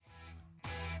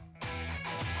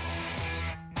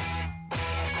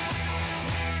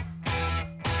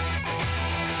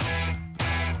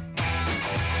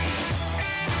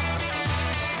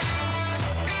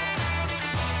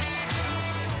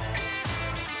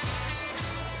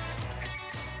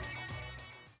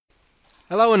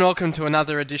Hello and welcome to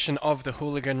another edition of the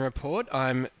Hooligan Report.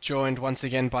 I'm joined once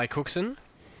again by Cooksen.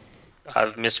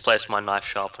 I've misplaced my knife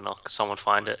sharpener. Can someone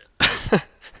find it?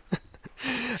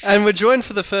 And we're joined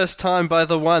for the first time by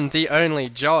the one, the only,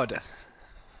 Jod.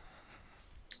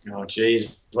 Oh,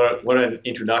 geez. What an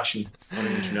introduction. What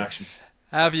an introduction.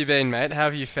 How have you been, mate? How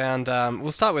have you found...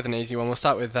 we'll start with an easy one. We'll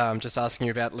start with just asking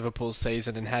you about Liverpool's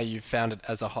season and how you've found it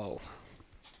as a whole.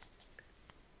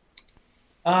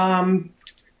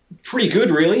 Pretty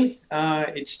good, really.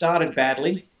 It started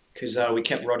badly because we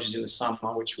kept Rodgers in the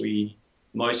summer, which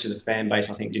most of the fan base,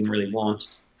 I think, didn't really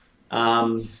want.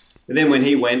 But then when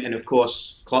he went, and of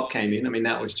course Klopp came in, I mean,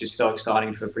 that was just so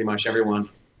exciting for pretty much everyone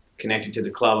connected to the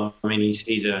club. I mean,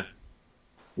 he's a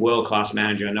world-class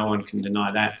manager. No one can deny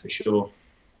that for sure.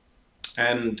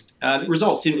 And the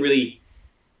results didn't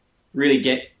really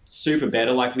get super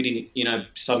better. Like we didn't,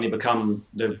 suddenly become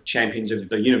the champions of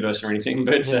the universe or anything.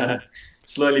 But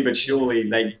slowly but surely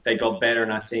they got better.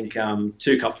 And I think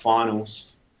 2 cup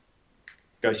finals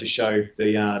goes to show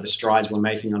the strides we're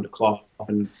making under Klopp.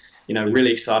 And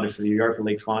really excited for the Europa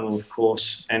League final, of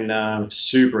course, and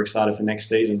super excited for next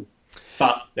season.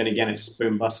 But then again, it's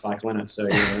boom bust cycle, isn't it? So.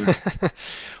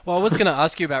 Well, I was going to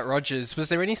ask you about Rodgers. Was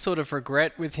there any sort of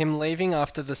regret with him leaving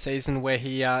after the season where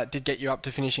he did get you up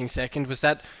to finishing second? Was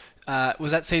that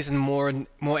season more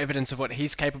evidence of what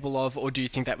he's capable of, or do you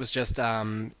think that was just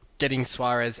getting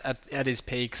Suarez at his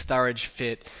peak, Sturridge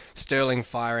fit, Sterling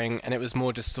firing, and it was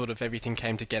more just sort of everything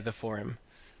came together for him?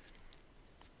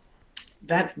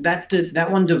 That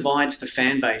one divides the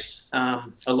fan base. A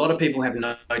lot of people have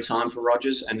no time for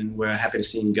Rodgers and were happy to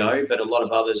see him go, but a lot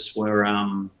of others were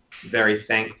very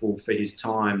thankful for his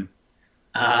time.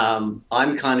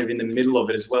 I'm kind of in the middle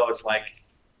of it as well. It's like,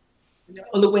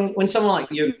 look, when someone like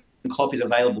you, Klopp, is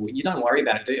available, you don't worry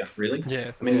about it, do you? Really?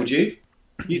 Yeah. I mean, would you?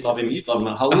 You'd love him. You'd love him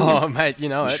at Hull. Oh, mate, you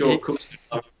know I'm it. sure Cook's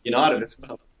United as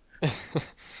well.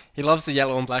 He loves the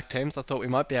yellow and black teams. I thought we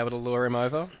might be able to lure him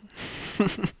over.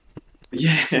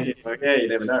 Yeah, you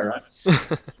never know, right?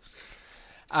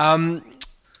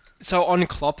 So on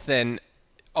Klopp then,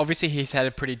 obviously he's had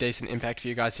a pretty decent impact for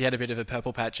you guys. He had a bit of a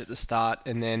purple patch at the start,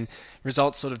 and then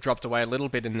results sort of dropped away a little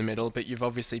bit in the middle, but you've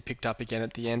obviously picked up again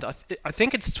at the end. I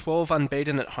think it's 12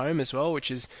 unbeaten at home as well,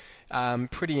 which is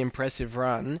pretty impressive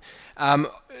run.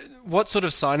 What sort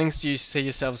of signings do you see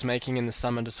yourselves making in the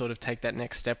summer to sort of take that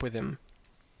next step with him?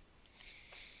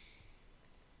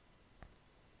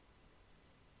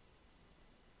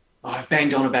 I've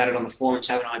banged on about it on the forums,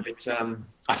 haven't I? But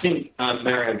I think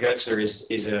Mario Götze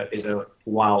is a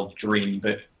wild dream.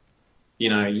 But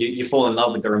you fall in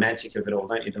love with the romantic of it all,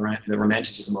 don't you? The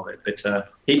romanticism of it.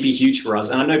 But he'd be huge for us.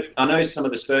 And I know some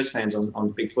of the Spurs fans on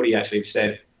Big Footy actually have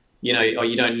said, you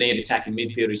don't need attacking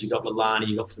midfielders. You've got Lallana,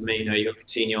 you've got Firmino, you've got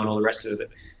Coutinho, and all the rest of it.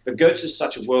 But Götze is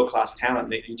such a world class talent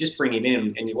that you just bring him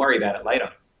in and you worry about it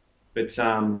later. But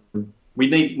we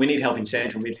need help in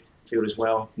central midfield as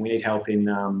well. We need help in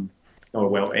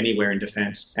anywhere in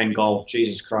defence and goal.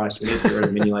 Jesus Christ, we need to get rid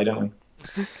of Mignolet, don't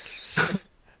we?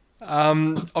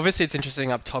 Obviously, it's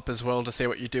interesting up top as well to see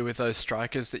what you do with those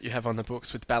strikers that you have on the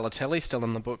books, with Balotelli still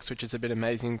on the books, which is a bit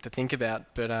amazing to think about.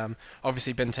 But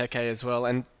obviously Benteke as well.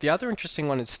 And the other interesting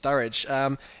one is Sturridge.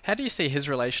 How do you see his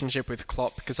relationship with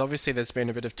Klopp? Because obviously there's been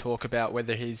a bit of talk about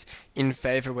whether he's in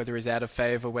favour, whether he's out of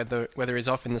favour, whether he's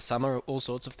off in the summer, all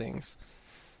sorts of things.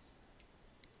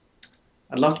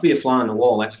 I'd love to be a fly on the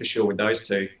wall, that's for sure, with those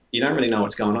two. You don't really know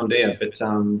what's going on, do you? But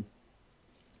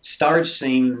Sturridge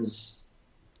seems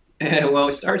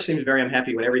very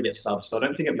unhappy whenever he gets subbed. So I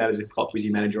don't think it matters if Klopp was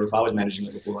your manager or if I was managing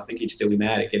Liverpool. I think he'd still be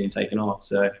mad at getting taken off.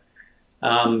 So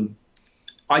I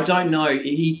don't know.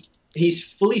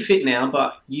 He's fully fit now,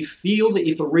 but you feel that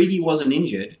if Origi wasn't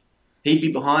injured, he'd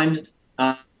be behind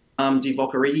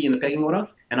Divock Origi in the pecking order.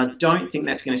 And I don't think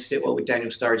that's going to sit well with Daniel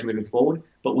Sturridge moving forward.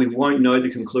 But we won't know the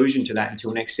conclusion to that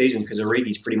until next season because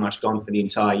Origi's pretty much gone for the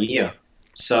entire year.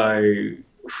 So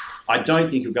I don't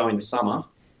think he'll go in the summer.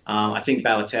 I think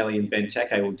Balotelli and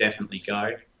Benteke will definitely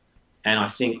go. And I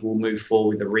think we'll move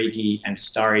forward with Origi and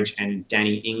Sturridge, and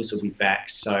Danny Ings will be back.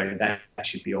 So that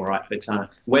should be all right. But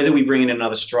whether we bring in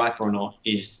another striker or not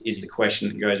is the question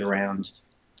that goes around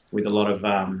with a lot of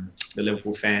the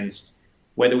Liverpool fans.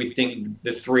 Whether we think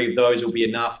the three of those will be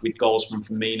enough with goals from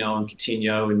Firmino and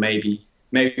Coutinho, and maybe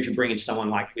we could bring in someone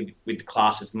like with the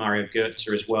class of Mario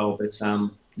Götze as well. But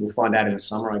we'll find out in the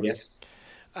summer, I guess.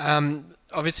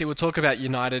 Obviously, we'll talk about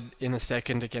United in a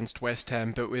second against West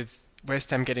Ham, but with West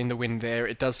Ham getting the win there,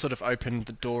 it does sort of open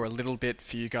the door a little bit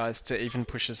for you guys to even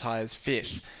push as high as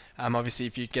fifth. Obviously,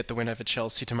 if you get the win over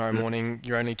Chelsea tomorrow morning,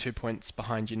 you're only 2 points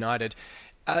behind United.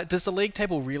 Does the league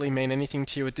table really mean anything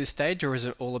to you at this stage, or is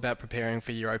it all about preparing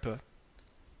for Europa?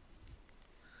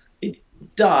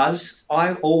 does.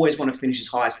 I always want to finish as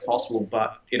high as possible,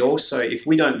 but it also, if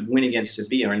we don't win against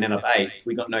Sevilla and end up eighth,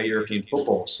 we got no European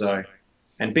football. So,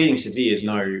 and beating Sevilla is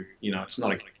no, it's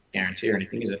not a guarantee or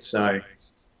anything, is it? So,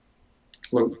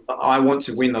 look, I want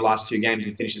to win the last two games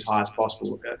and finish as high as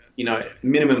possible.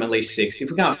 Minimum at least six. If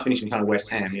we can't finish in front of West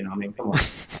Ham, I mean, come on,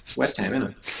 West Ham,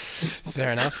 isn't it?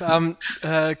 Fair enough.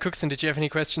 Cookson, did you have any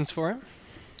questions for him?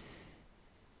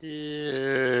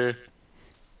 Yeah.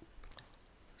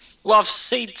 Well, I've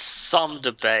seen some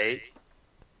debate.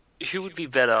 Who would be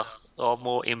better or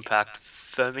more impact,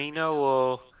 Firmino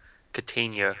or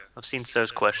Coutinho? I've seen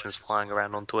those questions flying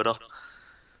around on Twitter.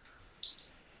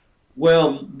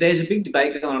 Well, there's a big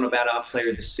debate going on about our player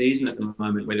of the season at the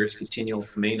moment, whether it's Coutinho or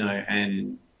Firmino,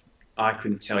 and I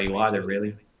couldn't tell you either,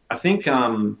 really. I think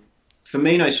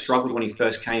Firmino struggled when he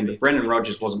first came, but Brendan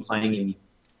Rodgers wasn't playing him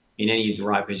in any of the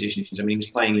right positions. I mean, he was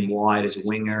playing him wide as a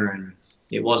winger, and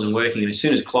it wasn't working. And as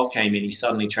soon as Klopp came in, he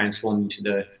suddenly transformed into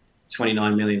the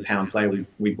 £29 million player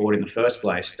we bought in the first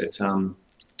place. But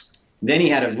then he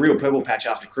had a real purple patch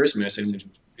after Christmas and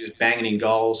was banging in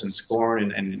goals and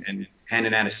scoring and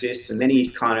handing out assists. And then he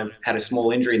kind of had a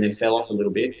small injury and then fell off a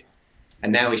little bit.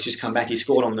 And now he's just come back. He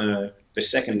scored on the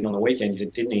second on the weekend,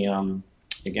 didn't he?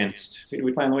 Against, who did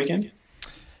we play on the weekend?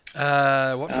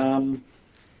 Watford.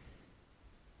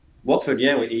 Watford,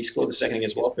 yeah, he scored the second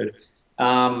against Watford.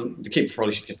 The keeper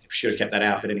probably should have kept that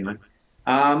out, but anyway.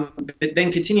 But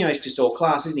then Coutinho is just all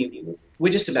class, isn't he?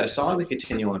 We're just about a side with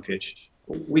Coutinho on the pitch.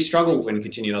 We struggle when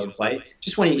Coutinho doesn't play.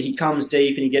 Just when he comes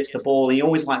deep and he gets the ball, he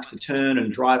always likes to turn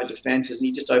and drive at defences, and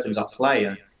he just opens up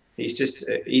play.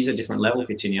 He's a different level,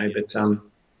 Coutinho. But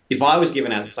if I was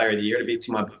given out the Player of the Year, it'd be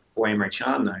to my boy Emre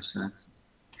Can, though,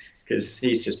 because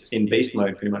he's just in beast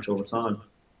mode pretty much all the time.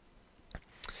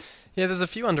 Yeah, there's a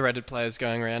few underrated players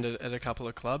going around at a couple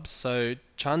of clubs. So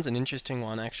Chan's an interesting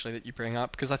one, actually, that you bring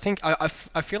up, because I think I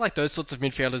feel like those sorts of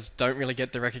midfielders don't really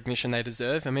get the recognition they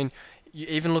deserve. I mean, you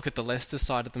even look at the Leicester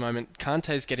side at the moment.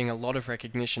 Kante's getting a lot of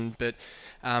recognition, but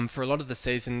for a lot of the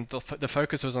season, the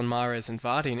focus was on Mahrez and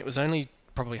Vardy, and it was only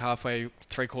probably halfway,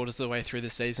 three-quarters of the way through the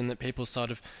season that people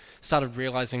sort of started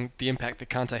realising the impact that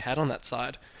Kante had on that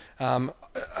side.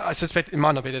 I suspect it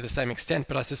might not be to the same extent,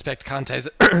 but I suspect Chan's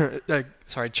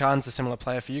a similar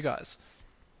player for you guys.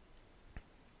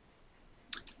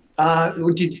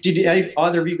 Did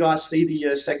either of you guys see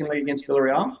the second leg against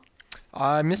Villarreal?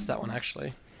 I missed that one,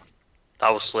 actually.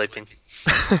 I was sleeping.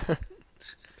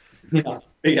 Yeah,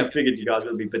 I figured you guys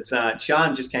would be. But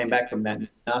Chan just came back from that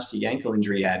nasty ankle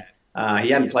injury he had. He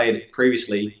hadn't played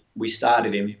previously. We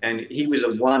started him, and he was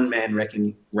a one-man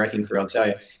wrecking crew, I'll tell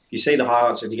you. If you see the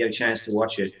highlights, or if you get a chance to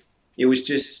watch it, it was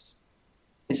just...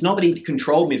 It's not that he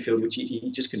controlled midfield, which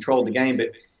he just controlled the game,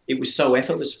 but it was so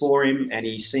effortless for him, and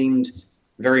he seemed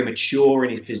very mature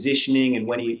in his positioning, and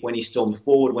when he stormed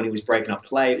forward, when he was breaking up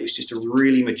play, it was just a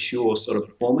really mature sort of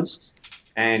performance.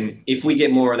 And if we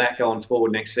get more of that going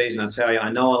forward next season, I'll tell you, I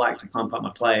know I like to pump up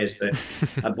my players, but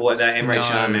I bought that Emre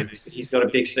Can, man. He's got a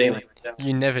big ceiling.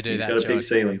 You never do that, He's got a big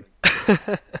ceiling.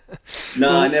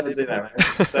 No, I never do that, man.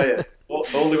 I tell you,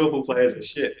 all Liverpool players are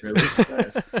shit, really.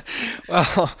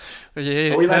 Well,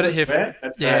 you heard it here.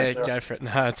 That's yeah, fair, go for it.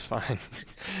 No, it's fine.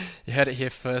 You heard it here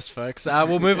first, folks.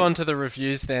 We'll move on to the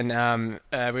reviews then.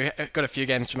 We got a few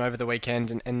games from over the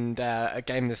weekend and a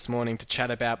game this morning to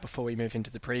chat about before we move into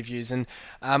the previews. And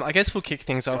I guess we'll kick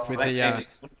things off with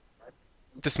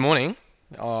this morning.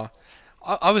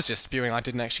 I was just spewing. I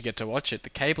didn't actually get to watch it. The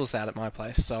cable's out at my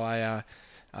place, so I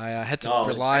had to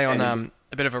rely on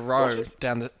a bit of a row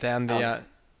down the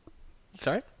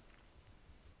sorry?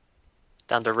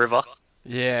 Down the river.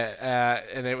 Yeah,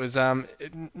 and it was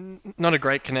not a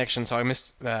great connection, so I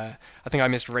missed. I think I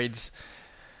missed Reed's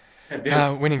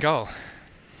winning goal.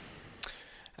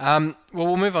 Well,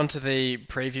 we'll move on to the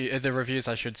the reviews,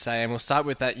 I should say, and we'll start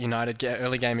with that United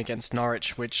early game against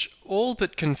Norwich, which all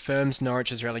but confirms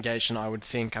Norwich's relegation, I would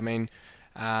think. I mean,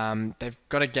 they've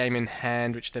got a game in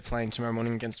hand, which they're playing tomorrow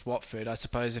morning against Watford. I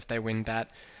suppose if they win that,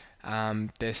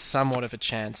 there's somewhat of a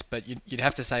chance, but you'd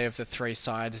have to say of the three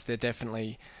sides, they're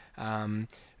definitely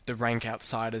the rank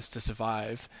outsiders to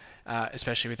survive,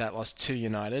 especially with that loss to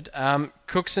United.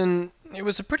 Cooksen, it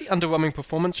was a pretty underwhelming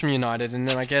performance from United, and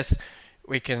then I guess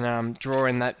we can draw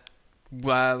in that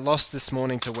loss this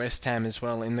morning to West Ham as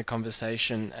well in the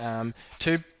conversation.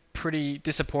 Two pretty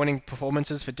disappointing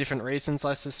performances for different reasons,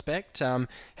 I suspect. How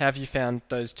have you found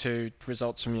those two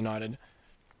results from United?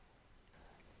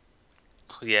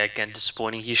 Yeah, again,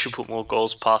 disappointing. You should put more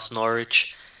goals past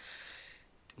Norwich.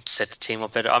 Set the team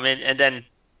up better. I mean, and then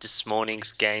this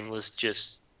morning's game was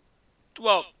just...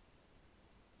 Well,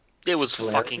 It was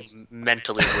Hilarious. fucking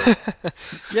mentally ill.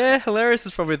 Yeah, hilarious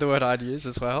is probably the word I'd use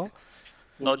as well.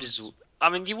 Not just. I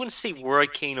mean, you wouldn't see Roy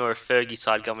Keane or a Fergie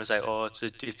side come and say, "Oh, it's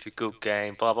a difficult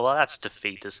game." Blah blah blah. That's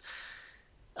defeatist.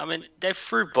 I mean, they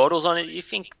threw bottles on it. You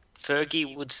think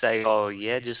Fergie would say, "Oh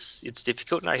yeah, just it's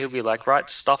difficult"? No, he'll be like, "Right,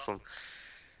 stuff them."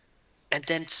 And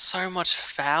then so much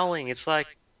fouling. It's like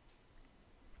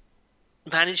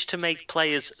managed to make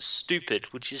players stupid,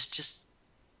 which is just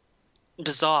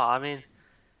bizarre. I mean,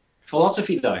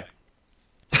 Philosophy, though.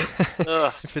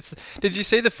 ugh. Did you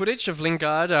see the footage of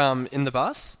Lingard in the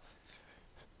bus?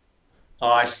 Oh,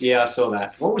 I saw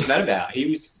that. What was that about? He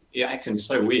was acting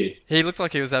so weird. He looked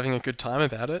like he was having a good time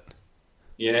about it.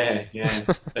 Yeah.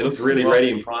 They looked really Well-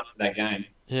 ready and primed for that game.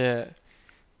 Yeah.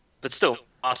 But still,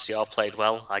 Martial played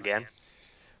well again.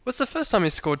 What's the first time he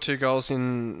scored 2 goals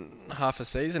in half a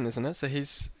season, isn't it? So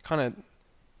he's kind of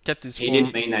kept his He form.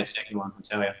 didn't mean that second one, I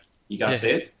tell you. You guys see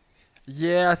it?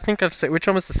 Yeah, I think I've seen. Which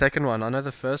one was the second one? I know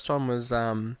the first one was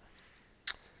Well,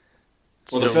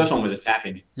 the first one was a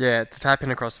tap-in. the tap in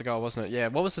across the goal, wasn't it? Yeah.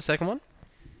 What was the second one?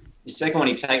 The second one,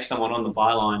 he takes someone on the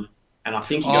byline, and I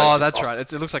think he goes Oh, to that's cross.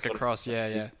 right. It looks like a Sort of- cross.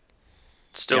 Yeah.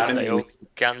 Still, Yeah, I don't they think all it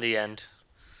makes- count in the end.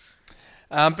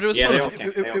 But it was Yeah, sort they of all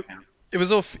count. They all count.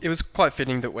 it was quite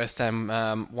fitting that West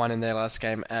Ham won in their last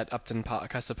game at Upton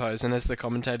Park, I suppose. And as the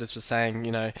commentators were saying,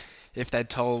 if they'd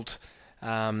told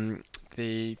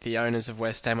the owners of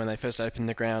West Ham when they first opened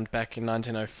the ground back in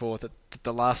 1904 that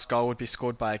the last goal would be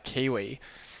scored by a Kiwi,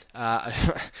 I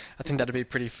think that'd be a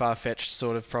pretty far-fetched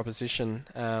sort of proposition.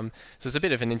 So it's a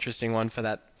bit of an interesting one for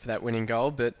that winning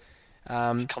goal, but.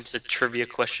 Comes a trivia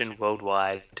question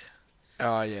worldwide.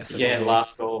 Oh yes. Yeah,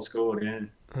 last goal scored, yeah.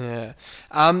 Yeah.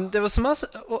 There were some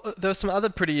other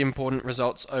pretty important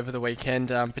results over the weekend,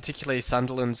 particularly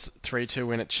Sunderland's 3-2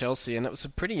 win at Chelsea, and it was a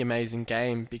pretty amazing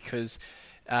game because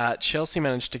Chelsea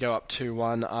managed to go up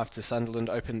 2-1 after Sunderland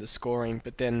opened the scoring,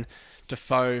 but then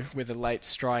Defoe, with a late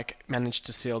strike, managed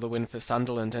to seal the win for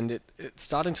Sunderland, and it's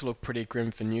starting to look pretty grim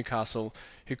for Newcastle,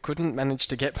 who couldn't manage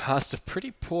to get past a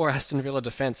pretty poor Aston Villa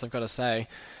defence, I've got to say.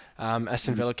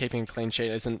 Aston Villa keeping a clean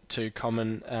sheet isn't too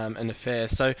common an affair.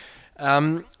 So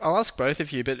I'll ask both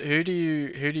of you, but who do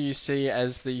you see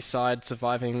as the side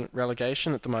surviving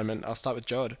relegation at the moment? I'll start with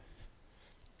Jod.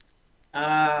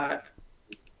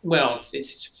 Well,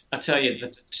 I tell you,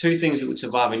 the two things that would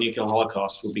survive a nuclear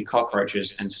holocaust would be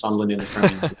cockroaches and Sunderland in the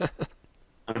Premier League.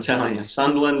 I'm telling you,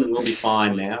 Sunderland will be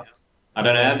fine now. I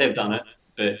don't know how they've done it,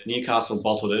 but Newcastle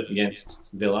bottled it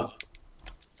against Villa.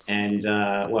 And,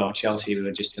 Chelsea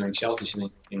were just doing Chelsea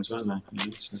things, weren't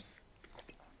they? So,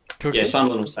 yeah,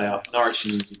 Sunderland will stay up. Norwich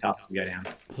and Newcastle will go down.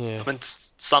 Yeah. I mean,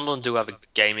 Sunderland do have a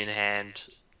game in hand.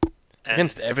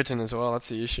 Against Everton as well, that's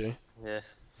the issue. Yeah.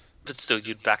 But still,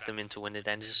 you'd back them in to win it,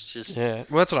 and it's just... Yeah,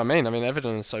 well, that's what I mean. I mean,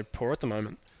 Everton is so poor at the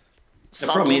moment. The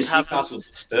problem is Newcastle's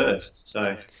Spurs,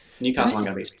 so Newcastle aren't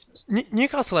going to beat Spurs.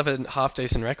 Newcastle have a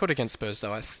half-decent record against Spurs,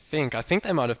 though, I think. I think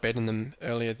they might have beaten them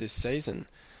earlier this season.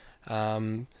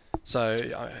 It's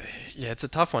a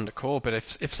tough one to call, but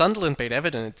if Sunderland beat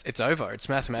Everton, it's over. It's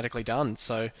mathematically done.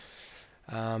 So,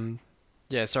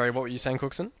 sorry, what were you saying,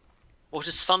 Cooksen? Well,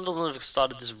 just Sunderland have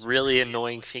started this really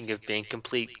annoying thing of being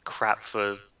complete crap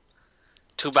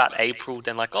till about April.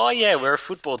 Then like, oh yeah, we're a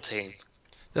football team.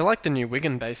 They're like the new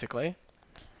Wigan, basically.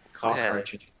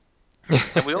 Cockroaches. And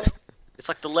it's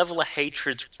like the level of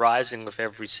hatred's rising with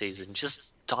every season.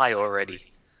 Just die already.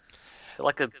 They're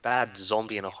like a bad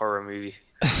zombie in a horror movie.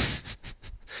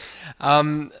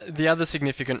 The other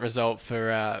significant result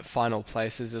for final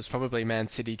places was probably Man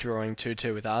City drawing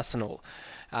 2-2 with Arsenal,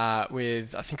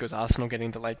 with I think it was Arsenal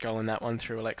getting the late goal in that one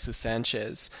through Alexis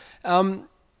Sanchez.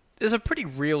 There's a pretty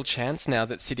real chance now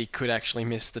that City could actually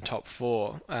miss the top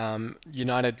four.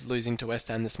 United losing to West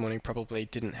Ham this morning probably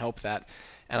didn't help that,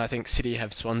 and I think City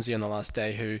have Swansea on the last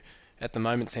day, who at the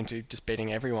moment seem to be just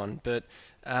beating everyone. But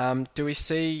do we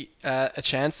see a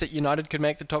chance that United could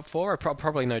make the top four? I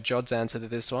probably know Jod's answer to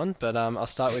this one, but I'll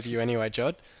start with you anyway,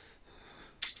 Jod.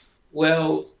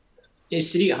 Well,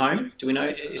 is City at home? Do we know?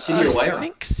 Is City away? I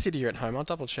think City are at home. I'll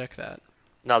double check that.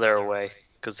 No, they're away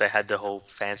because they had the whole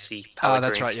fancy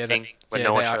Pellegrini thing when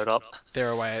no one showed up. They're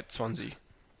away at Swansea.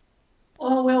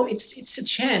 Oh, well, it's a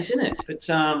chance, isn't it? But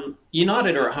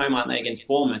United are at home, aren't they, against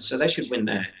Bournemouth, so they should win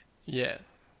that. Yeah.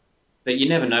 But you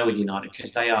never know with United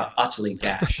because they are utterly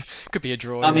gash. Could be a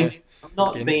draw. I mean, I'm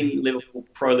not being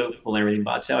pro-Liverpool and everything,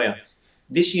 but I tell you,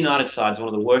 this United side is one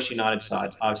of the worst United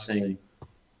sides I've seen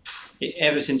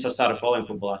ever since I started following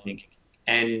football, I think.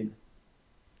 And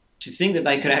to think that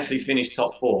they could actually finish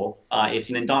top four, it's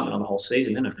an indictment on the whole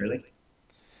season, isn't it, really?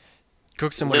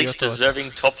 Cooksen, what are your Least thoughts?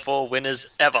 deserving top 4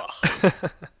 winners ever.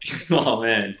 Oh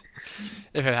man,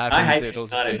 If it I happens, hate it'll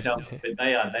United just tell, be... but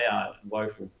they are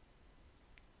woeful.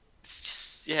 It's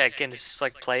just, yeah, again, it's just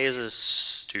like players are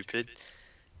stupid.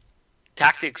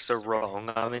 Tactics are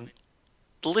wrong. I mean,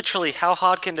 literally, how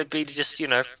hard can it be to just,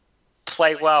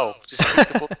 play well? Just kick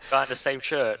the ball to the guy in the same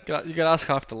shirt. You got to ask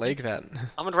half the league that.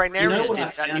 I mean, You know Ranieri's what did I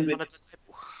that found in with one of the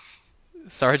table.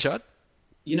 Sorry, Jod?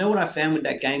 You know what I found with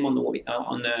that game on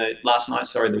the last night?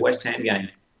 Sorry, the West Ham game.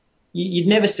 You'd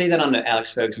never see that under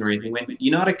Alex Ferguson or anything. When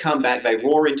United come back, they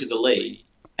roar into the lead,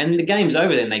 and the game's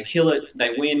over. Then they kill it, they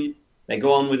win, they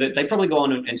go on with it. They probably go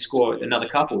on and score another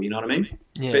couple. You know what I mean?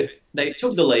 Yeah. But they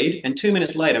took the lead, and 2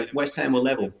 minutes later, West Ham were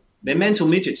level. They're mental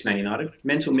midgets, Man United.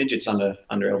 Mental midgets under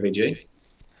LVG.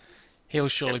 He'll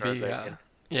surely be... Definitely,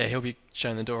 he'll be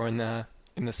shown the door in the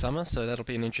summer, so that'll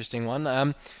be an interesting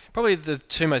one. Probably the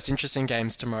two most interesting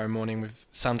games tomorrow morning with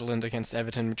Sunderland against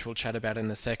Everton, which we'll chat about in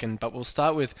a second. But we'll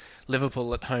start with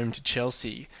Liverpool at home to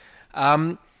Chelsea.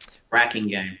 Cracking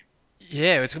game.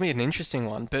 Yeah, it's going to be an interesting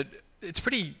one, but it's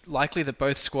pretty likely that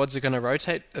both squads are going to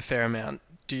rotate a fair amount.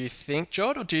 Do you think,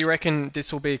 Jod, or do you reckon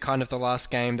this will be kind of the last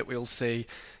game that we'll see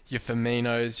your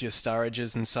Firminos, your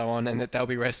Sturridges and so on, and that they'll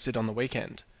be rested on the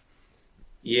weekend?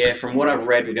 Yeah, from what I've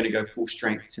read, we're going to go full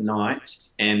strength tonight,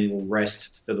 and we'll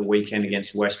rest for the weekend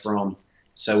against West Brom.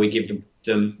 So we give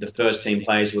the first team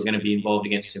players who are going to be involved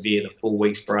against Sevilla the full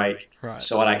week's break. Right.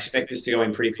 So I'd expect us to go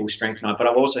in pretty full strength tonight. But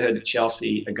I've also heard that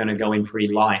Chelsea are going to go in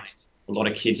pretty light. A lot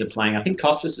of kids are playing. I think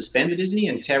Costa's suspended, isn't he?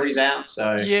 And Terry's out.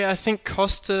 So yeah, I think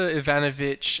Costa,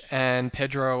 Ivanovic, and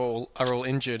Pedro are all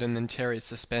injured, and then Terry's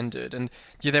suspended. And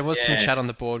yeah, there was some chat on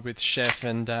the board with Chef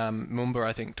and Mumba,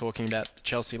 I think, talking about the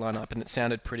Chelsea lineup, and it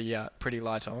sounded pretty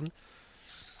light on.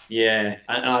 Yeah,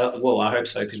 well, I hope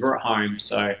so because we're at home.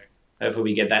 So hopefully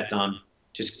we get that done.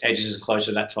 Just edges us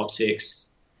closer to that top 6,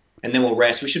 and then we'll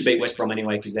rest. We should beat West Brom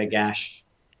anyway because they're gash.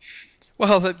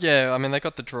 Well, yeah, I mean they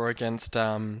got the draw against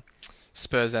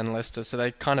Spurs and Leicester, so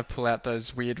they kind of pull out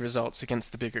those weird results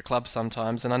against the bigger clubs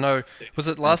sometimes. And I know, was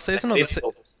it last season or was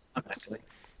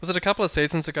it a couple of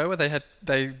seasons ago where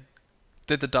they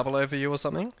did the double over you or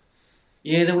something?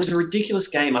 Yeah, there was a ridiculous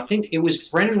game. I think it was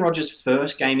Brendan Rodgers'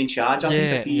 first game in charge. I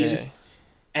think a few years ago.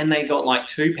 And they got like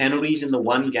 2 penalties in the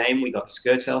one game. We got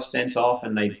Skirtel sent off,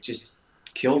 and they just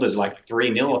killed us like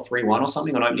 3-0 or 3-1 or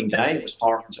something on opening day. It was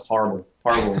horrible.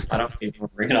 I don't even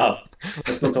want to bring it up.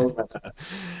 Let's not talk about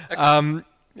that.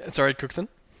 Sorry, Cooksen?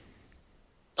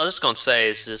 I was just going to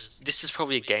say, this is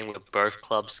probably a game where both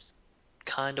clubs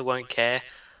kind of won't care.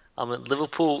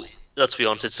 Liverpool, let's be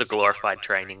honest, it's a glorified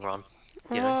training run.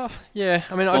 Yeah,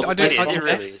 I mean, it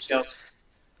really is.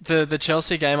 The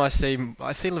Chelsea game, I see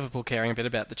Liverpool caring a bit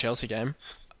about the Chelsea game,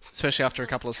 especially after a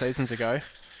couple of seasons ago.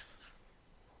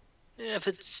 Yeah,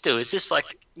 but still, it's just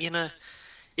like,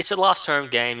 it's a last home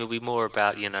game. It'll be more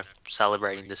about,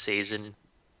 celebrating the season.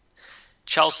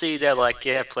 Chelsea, they're like,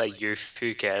 yeah, play youth.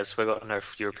 Who cares? We've got no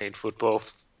European football.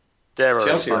 They're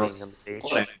already running on the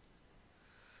beach.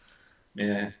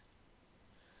 Yeah.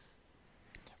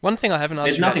 One thing I haven't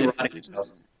asked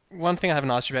One thing I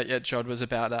haven't asked you about yet, Jod, was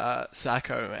about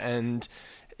Sacco, and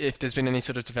if there's been any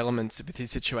sort of developments with his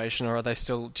situation, or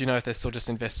do you know if they're still just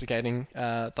investigating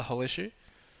the whole issue?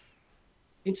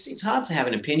 It's hard to have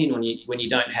an opinion when you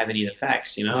don't have any of the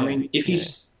facts. Yeah, I mean, if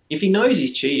he knows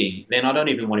he's cheating, then I don't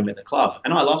even want him at the club.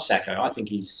 And I love Sacco. I think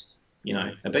he's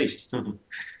a beast.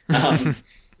 But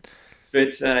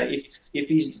if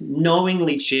he's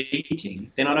knowingly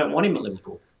cheating, then I don't want him at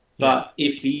Liverpool. But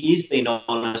if he is being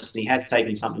honest and he has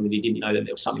taken something that he didn't know that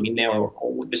there was something in there,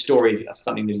 or the story is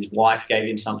something that his wife gave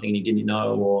him something and he didn't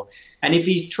know, and if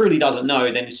he truly doesn't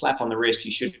know, then slap on the wrist, you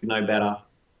should know better,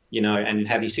 and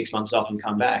have his 6 months off and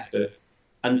come back. But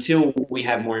until we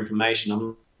have more information,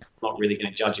 I'm not really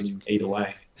going to judge him either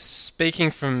way.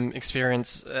 Speaking from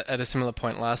experience at a similar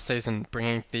point last season,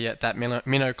 bringing that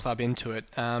minnow club into it,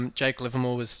 Jake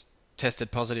Livermore was tested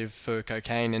positive for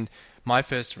cocaine, and my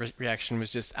first reaction was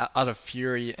just out of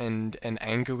fury and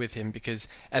anger with him because,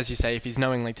 as you say, if he's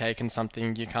knowingly taken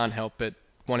something, you can't help but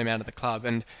want him out of the club.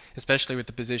 And especially with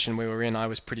the position we were in, I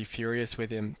was pretty furious with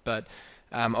him. But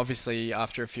obviously,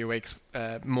 after a few weeks,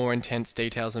 more intense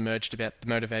details emerged about the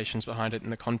motivations behind it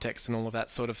and the context and all of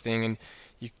that sort of thing. And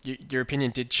your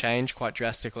opinion did change quite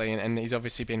drastically, and he's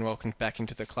obviously been welcomed back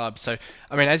into the club. So,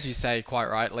 I mean, as you say quite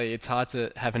rightly, it's hard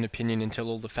to have an opinion until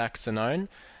all the facts are known.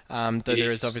 Though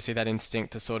there is obviously that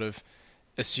instinct to sort of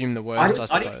assume the worst, I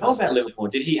I didn't know suppose. about Liverpool.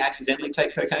 Did he accidentally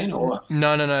take cocaine or what?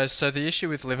 No. So the issue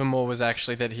with Livermore was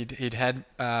actually that he'd had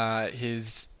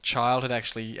his child had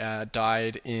actually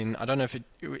died in. I don't know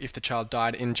if the child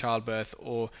died in childbirth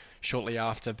or shortly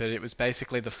after, but it was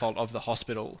basically the fault of the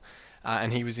hospital,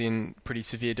 and he was in pretty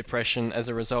severe depression as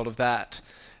a result of that.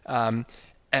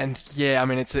 And yeah, I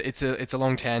mean it's a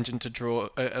long tangent to draw,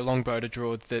 a long bow to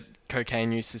draw that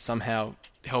cocaine use is somehow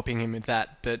helping him with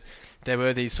that, but there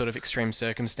were these sort of extreme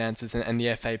circumstances, and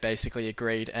the FA basically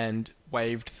agreed and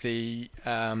waived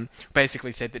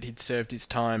basically said that he'd served his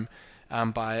time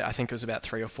by, I think it was about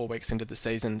 3 or 4 weeks into the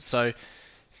season. So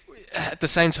at the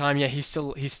same time, yeah, he's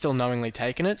still knowingly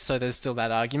taken it, so there's still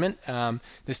that argument.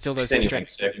 There's still those Extenuating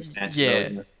circumstances, though, yeah,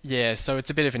 isn't it? yeah. So it's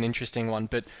a bit of an interesting one,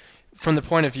 but from the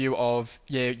point of view of,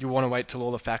 yeah, you want to wait till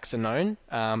all the facts are known,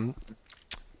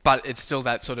 but it's still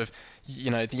that sort of,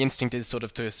 the instinct is sort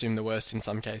of to assume the worst in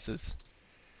some cases.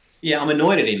 Yeah, I'm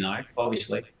annoyed at him though,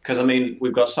 obviously, because I mean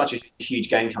we've got such a huge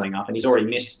game coming up, and he's already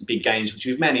missed big games, which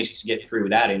we've managed to get through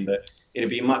without him. But it'd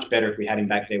be much better if we had him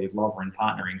back there with Lovren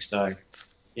partnering. So,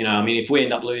 I mean, if we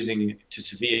end up losing to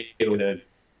Sevilla with a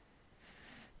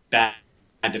bad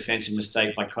defensive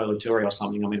mistake by Colature or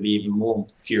something, I'm going to be even more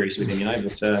furious with him.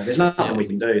 But there's nothing we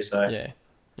can do. So yeah.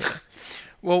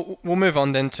 Well, we'll move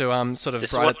on then to sort of.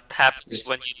 This is what happens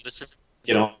when you listen.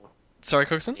 Sorry,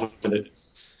 Cooksen?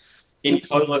 In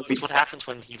Colo, It's what happens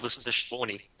when you listen to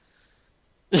Shawnee.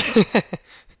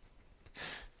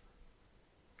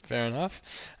 Fair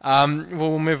enough. Well,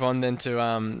 we'll move on then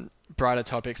to brighter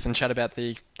topics and chat about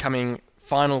the coming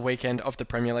final weekend of the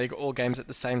Premier League. All games at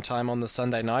the same time on the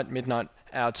Sunday night, midnight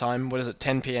our time. What is it?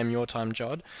 10 p.m. your time,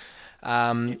 Jod.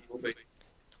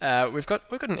 We've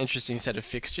got an interesting set of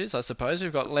fixtures, I suppose.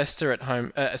 We've got Leicester at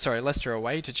home. Leicester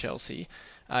away to Chelsea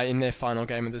in their final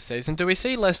game of the season. Do we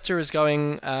see Leicester as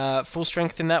going full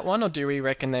strength in that one, or do we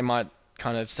reckon they might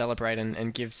kind of celebrate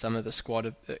and give some of the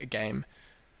squad a game?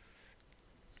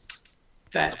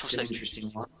 That's an interesting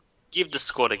one. Give the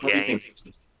squad a What do you game.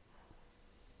 think?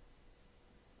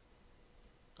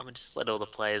 I mean, just let all the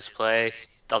players play.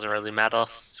 Doesn't really matter.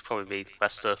 It's probably be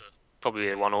Leicester. Probably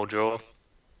a 1-1 draw.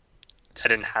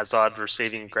 Eden Hazard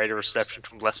receiving greater reception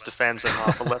from Leicester fans than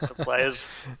half the Leicester players.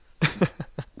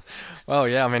 Well,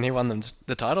 yeah, I mean, he won them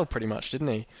the title pretty much, didn't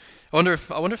he? I wonder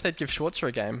if they'd give Schwarzer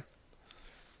a game.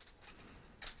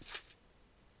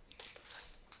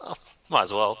 Oh, might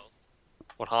as well.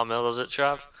 What harm does it,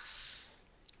 Trav?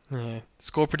 Yeah.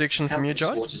 Score prediction from you,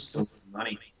 Jod? Sports is still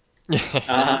money.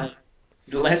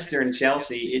 Leicester and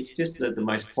Chelsea, it's just the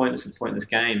most pointless of pointless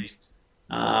games.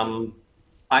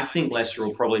 I think Leicester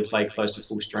will probably play close to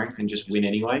full strength and just win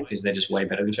anyway because they're just way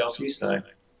better than Chelsea. So,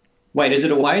 wait, is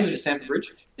it away? Is it at Stamford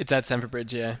Bridge? It's at Stamford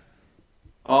Bridge, yeah.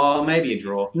 Oh, maybe a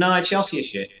draw. No, Chelsea is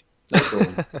shit. Let's draw.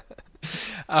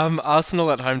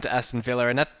 Arsenal at home to Aston Villa,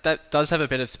 and that does have a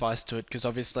bit of spice to it because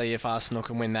obviously if Arsenal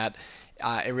can win that,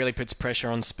 it really puts pressure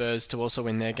on Spurs to also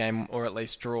win their game or at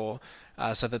least draw,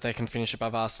 so that they can finish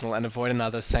above Arsenal and avoid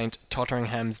another St.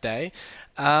 Totteringham's Day.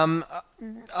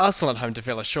 Arsenal at home to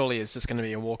Villa surely is just going to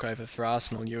be a walkover for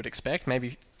Arsenal, you would expect.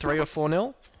 Maybe 3 or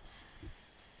 4-0?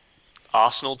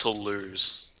 Arsenal to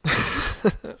lose.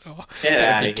 Oh, Get that'd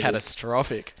outta be here.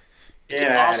 catastrophic. It's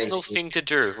Get an outta Arsenal here. thing to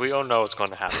do. We all know it's going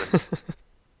to happen.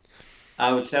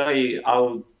 I would tell you, I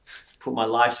would put my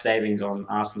life savings on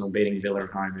Arsenal beating Villa at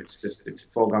home. It's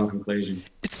a foregone conclusion.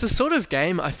 It's the sort of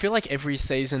game, I feel like every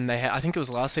season they had, I think it was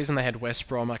last season they had West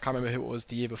Brom, I can't remember who it was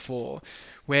the year before,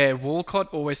 where Walcott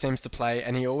always seems to play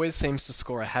and he always seems to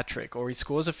score a hat-trick or he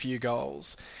scores a few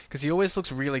goals because he always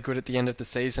looks really good at the end of the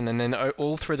season and then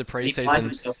all through the He pre-season... buys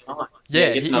himself time. Yeah,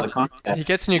 he gets another contract. He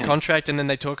gets a new Yeah. contract and then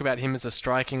they talk about him as a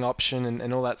striking option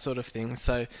and all that sort of thing.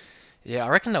 So, yeah, I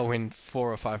reckon they'll win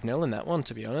 4 or 5-0 in that one,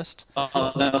 to be honest.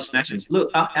 Oh, they'll smash him.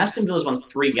 Look, Aston Villa's won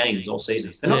 3 games all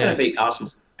season. They're not Yeah. going to beat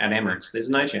Arsenal at Emirates. There's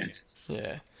no chance.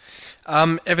 Yeah.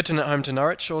 Everton at home to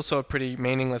Norwich, also a pretty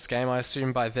meaningless game. I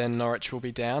assume by then Norwich will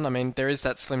be down. I mean, there is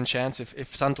that slim chance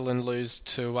if Sunderland lose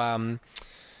to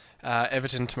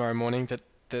Everton tomorrow morning that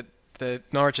the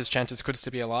Norwich's chances could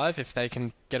still be alive if they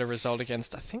can get a result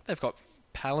against, I think they've got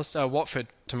Watford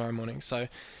tomorrow morning. So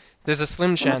there's a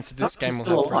slim chance that this game will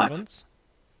still have alive. relevance.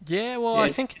 Yeah, well, Yeah.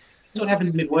 I think That's what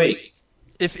happens midweek.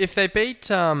 if they beat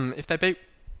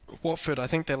Watford, I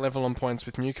think they're level on points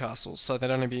with Newcastle, so they'd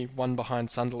only be one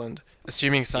behind Sunderland,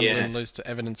 assuming Sunderland lose to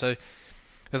Everton. So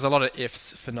there's a lot of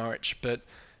ifs for Norwich, but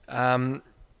Everton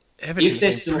If they're have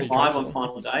been still pretty alive dreadful. on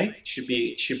final day, should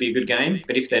be a good game.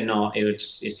 But if they're not, it'll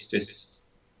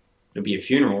be a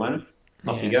funeral, won't it?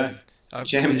 Off you go.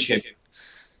 Championship.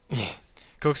 Yeah.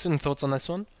 Cookson, thoughts on this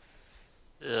one?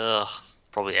 Ugh,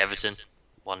 probably Everton.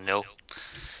 1-0.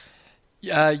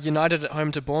 United at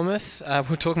home to Bournemouth. We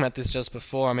were talking about this just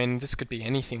before. I mean, this could be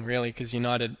anything really because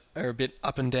United are a bit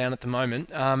up and down at the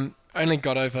moment. Only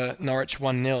got over Norwich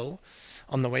 1-0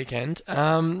 on the weekend.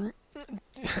 A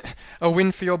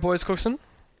win for your boys, Cookson?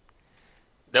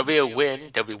 There'll be a win.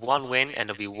 There'll be one win, and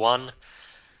there'll be one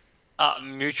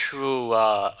mutual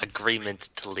agreement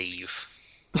to leave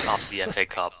after the FA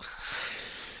Cup.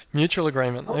 Mutual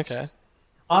agreement. Okay.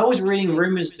 I was reading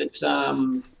rumours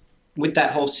that with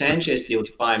that whole Sanchez deal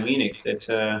to Bayern Munich,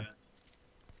 that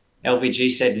LVG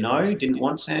said no, didn't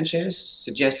want Sanchez,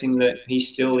 suggesting that he's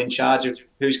still in charge of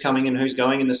who's coming and who's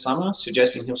going in the summer,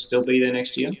 suggesting he'll still be there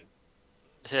next year.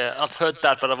 Yeah, I've heard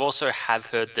that, but I've also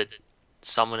heard that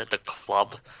someone at the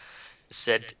club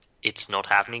said it's not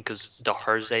happening because the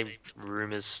Jose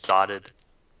rumours started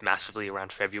massively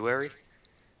around February.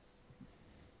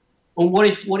 Well, what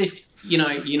if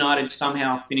United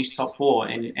somehow finish top 4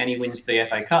 and he wins the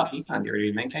FA Cup? You can't get rid of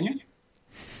him then, can you?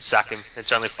 Sack him.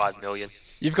 It's only 5 million.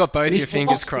 You've got both your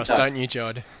fingers crossed, don't you,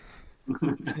 Jod?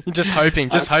 You're just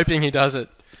hoping he does it.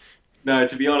 No,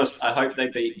 to be honest, I hope they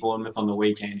beat Bournemouth on the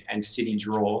weekend and City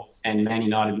draw and Man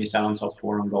United miss out on top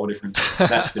 4 on goal difference.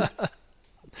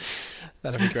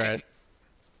 That'd be great.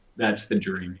 That's the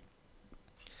dream.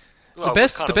 Well,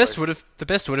 the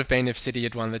best would have been if City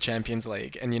had won the Champions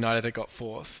League and United had got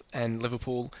 4th, and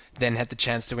Liverpool then had the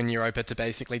chance to win Europa to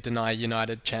basically deny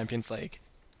United Champions League.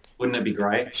 Wouldn't it be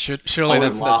great? Surely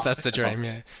that's the dream,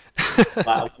 yeah.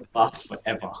 Laugh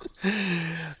forever.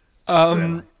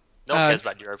 No one cares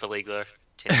about Europa League though.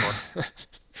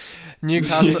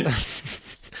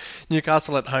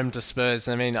 Newcastle at home to Spurs.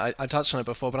 I mean, I touched on it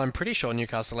before, but I'm pretty sure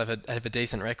Newcastle have a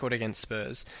decent record against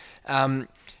Spurs.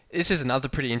 This is another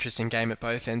pretty interesting game at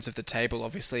both ends of the table.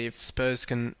 Obviously, if Spurs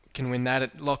can win that,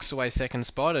 it locks away second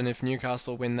spot, and if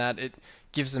Newcastle win that, it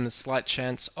gives them a slight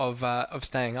chance of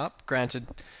staying up. Granted,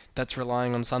 that's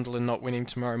relying on Sunderland not winning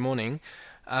tomorrow morning.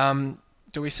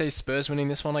 Do we see Spurs winning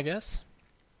this one, I guess?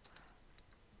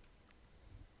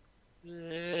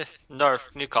 No,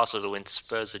 Newcastle will win.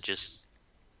 Spurs are just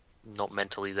not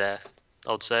mentally there,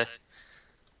 I would say.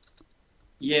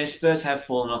 Yeah, Spurs have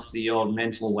fallen off the old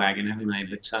mental wagon, haven't they?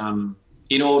 But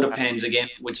it all depends. Again,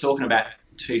 we're talking about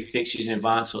 2 fixtures in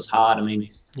advance, so it's hard. I mean,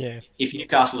 if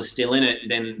Newcastle is still in it,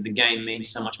 then the game means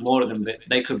so much more to them, but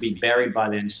they could be buried by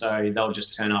then, so they'll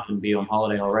just turn up and be on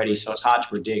holiday already, so it's hard to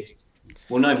predict.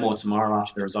 We'll know more tomorrow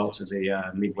after the results of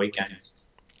the midweek games.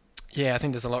 Yeah, I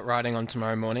think there's a lot riding on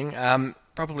tomorrow morning.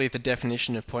 Probably the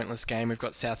definition of pointless game. We've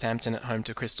got Southampton at home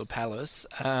to Crystal Palace.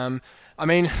 I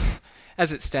mean,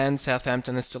 as it stands,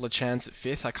 Southampton is still a chance at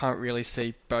 5th. I can't really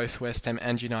see both West Ham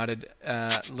and United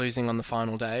losing on the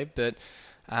final day, but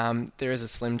there is a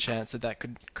slim chance that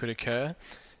could occur.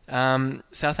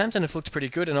 Southampton have looked pretty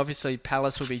good, and obviously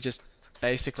Palace will be just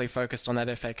basically focused on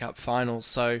that FA Cup final.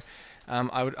 So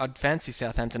I'd fancy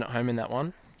Southampton at home in that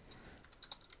one.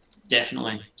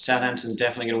 Definitely. Southampton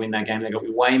definitely going to win that game. They've got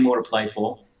way more to play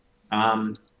for.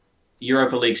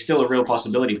 Europa League still a real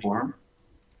possibility for them.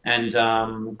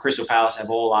 And Crystal Palace have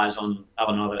all eyes on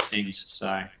other things.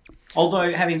 So,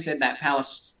 although having said that,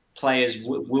 Palace players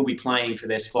will be playing for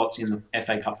their spots in the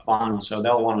FA Cup final, so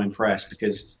they'll want to impress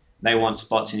because they want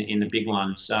spots in the big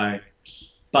one. So,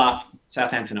 but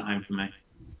Southampton at home for me.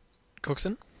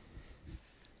 Cookson?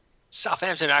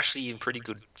 Southampton actually in pretty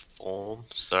good form,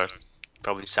 so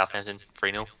probably Southampton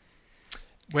 3-0.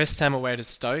 West Ham away to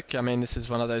Stoke. I mean, this is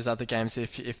one of those other games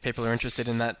if people are interested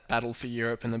in that battle for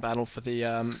Europe and the battle for the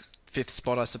 5th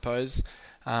spot, I suppose,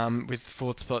 with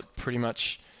 4th spot pretty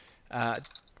much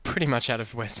out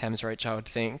of West Ham's reach, I would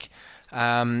think.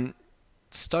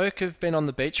 Stoke have been on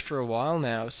the beach for a while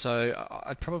now, so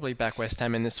I'd probably back West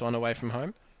Ham in this one away from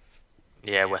home.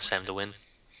 Yeah, West Ham to win.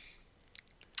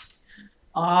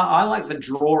 I like the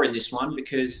draw in this one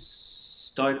because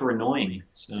Stoke are annoying.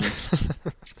 So.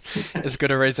 As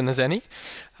good a reason as any.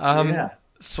 Yeah.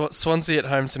 Swansea at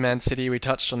home to Man City. We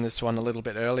touched on this one a little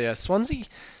bit earlier. Swansea,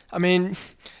 I mean,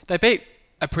 they beat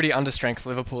a pretty understrength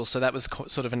Liverpool, so that was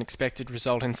sort of an expected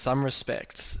result in some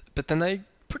respects. But then they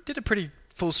did a pretty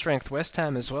full-strength West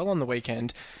Ham as well on the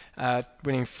weekend,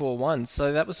 winning 4-1.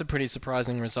 So that was a pretty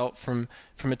surprising result from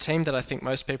a team that I think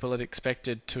most people had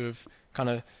expected to have kind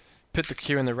of put the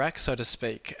cue in the rack, so to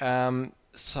speak.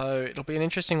 So it'll be an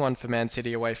interesting one for Man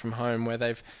City away from home, where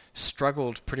they've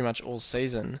struggled pretty much all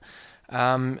season.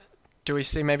 Do we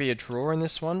see maybe a draw in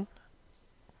this one?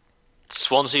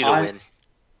 Swansea to win.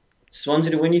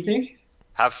 Swansea to win, you think?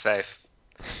 Have faith.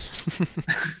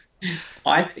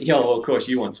 Well, of course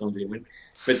you want Swansea to win,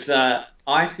 but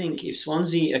I think if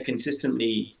Swansea are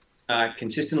consistently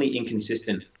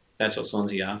inconsistent, that's what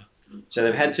Swansea are. So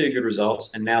they've had 2 good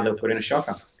results, and now they'll put in a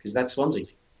shocker because that's Swansea.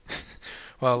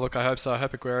 Well, look, I hope so. I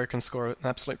hope Aguero can score an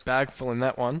absolute bagful in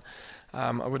that one.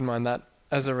 I wouldn't mind that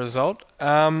as a result. What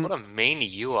a meanie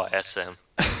you are, SM.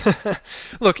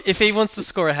 Look, if he wants to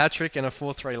score a hat-trick in a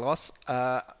 4-3 loss,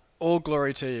 all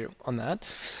glory to you on that.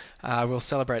 We'll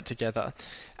celebrate together.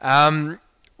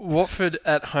 Watford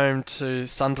at home to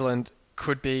Sunderland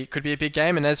could be a big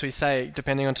game, and as we say,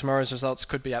 depending on tomorrow's results,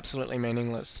 could be absolutely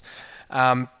meaningless.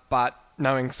 But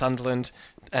knowing Sunderland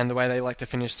and the way they like to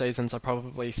finish seasons, I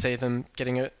probably see them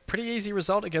getting a pretty easy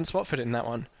result against Watford in that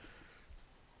one.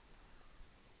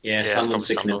 Yeah, Sunderland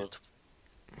 6-0.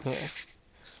 Yeah.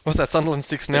 What's that? Sunderland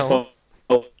 6-0.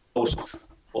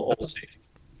 All 6.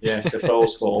 Yeah, Defoe will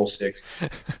score all 6.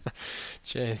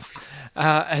 Jeez.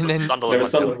 And then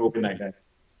Sunderland will win that game.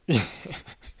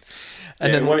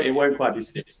 And then, it won't quite be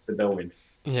 6, but they'll win.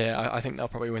 Yeah, I think they'll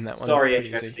probably win that one. Sorry,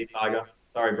 NFC Tiger.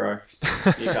 Sorry, bro.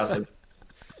 Newcastle.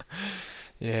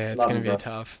 Yeah, it's going to be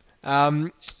tough.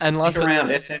 And last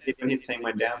around, SM when his team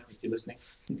went down, if you're listening.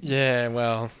 Yeah,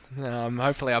 well,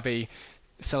 hopefully I'll be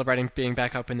celebrating being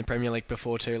back up in the Premier League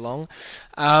before too long.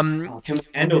 Can we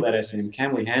handle that, SM?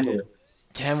 Can we handle it?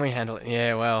 Can we handle it?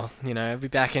 Yeah, well, I'll be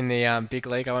back in the big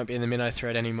league. I won't be in the minnow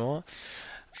thread anymore.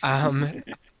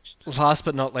 Last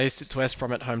but not least, it's West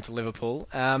Brom at home to Liverpool.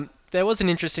 There was an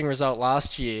interesting result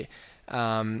last year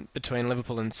between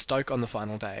Liverpool and Stoke on the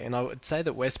final day, and I would say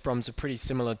that West Brom's a pretty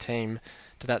similar team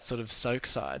to that sort of Stoke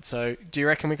side. So do you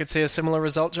reckon we could see a similar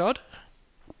result, Jod?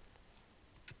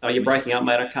 Oh, you're breaking up,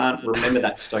 mate. I can't remember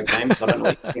that Stoke game, so I don't know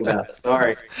what you're talking about.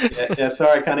 Sorry. Yeah,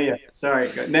 sorry, I can't hear. Sorry.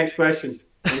 Next question.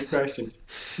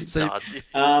 So,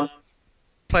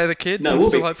 play the kids and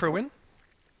still hope for a win?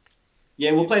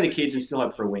 Yeah, we'll play the kids and still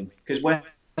hope for a win because West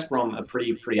Brom are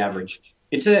pretty average.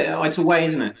 It's away,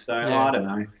 isn't it? So I don't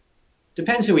know.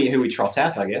 Depends who we trot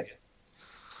out, I guess.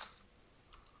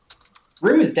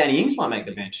 Rumours Danny Ings might make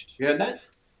the bench. You heard that?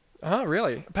 Oh,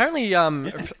 really? Apparently,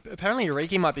 apparently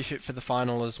Origi might be fit for the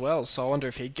final as well. So I wonder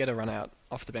if he'd get a run out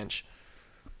off the bench.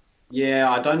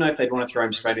 Yeah, I don't know if they'd want to throw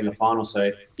him straight in the final.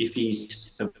 So if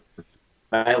he's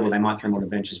available, they might throw him on the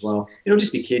bench as well. It'll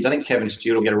just be kids. I think Kevin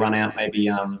Stewart will get a run out.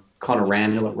 Maybe Connor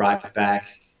Randall at right back.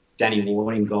 Danny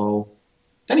Ward in goal.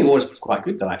 Danny Ward is quite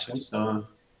good though, actually. So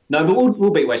no, but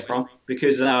we'll beat West Brom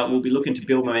because we'll be looking to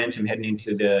build momentum heading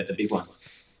into the big one.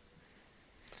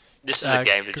 This is a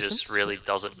game that just really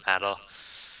doesn't matter.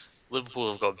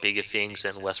 Liverpool have got bigger things,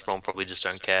 and West Brom probably just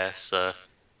don't care. So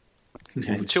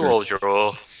 2-2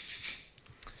 draw.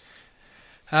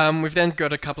 We've then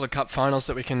got a couple of cup finals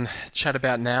that we can chat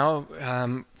about now.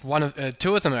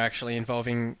 Two of them are actually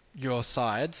involving your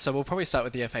side, so we'll probably start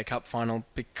with the FA Cup final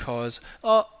because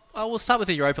we'll start with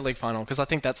the Europa League final because I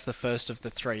think that's the first of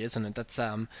the 3, isn't it? That's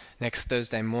next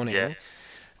Thursday morning.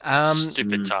 Yeah.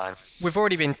 Stupid time. We've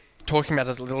already been talking about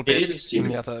it a little bit in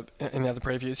the other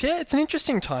previews. Yeah, it's an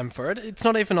interesting time for it. It's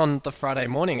not even on the Friday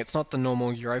morning. It's not the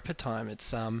normal Europa time.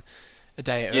 It's a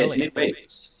day early.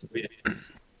 Yeah,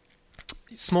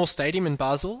 small stadium in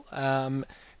Basel.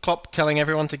 Klopp telling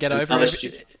everyone to get over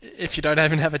if you don't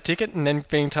even have a ticket, and then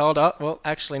being told, oh, well,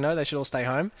 actually, no, they should all stay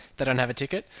home. They don't have a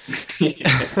ticket.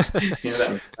 That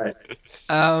was great.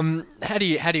 How do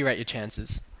you rate your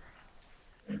chances?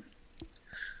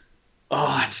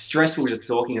 Oh, it's stressful just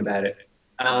talking about it.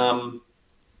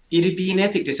 It'd be an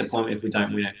epic disappointment if we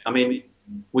don't win it. I mean,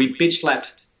 we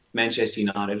bitch-slapped Manchester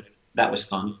United. That was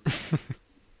fun.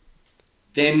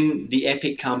 Then the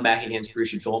epic comeback against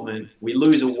Borussia Dortmund. We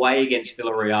lose away against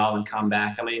Villarreal and come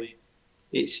back. I mean,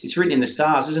 it's written in the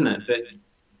stars, isn't it? But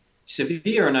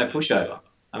Sevilla are no pushover.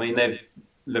 I mean,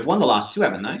 they've won the last 2,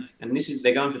 haven't they? And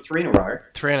they're going for 3 in a row.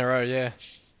 3 in a row, yeah.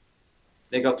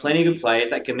 They've got plenty of good players.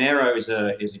 That Gamero is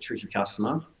a tricky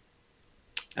customer.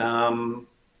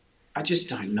 I just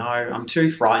don't know. I'm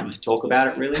too frightened to talk about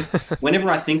it, really. Whenever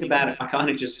I think about it, I kind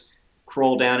of just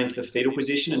crawl down into the fetal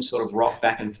position and sort of rock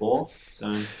back and forth.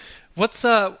 So, what's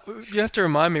you have to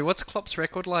remind me, what's Klopp's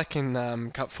record like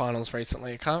in cup finals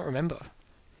recently? I can't remember.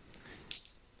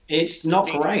 It's not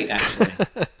great, actually.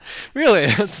 Really?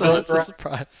 That's a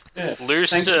surprise. Yeah. Lose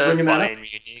to Bayern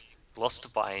Munich. Lost to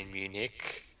Bayern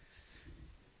Munich.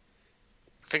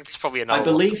 I think it's probably another. I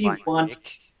believe he won.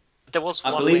 Munich. There was.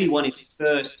 I believe he won his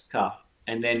first cup,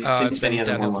 and then since then he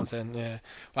hasn't won one. Yeah.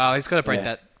 Wow, he's got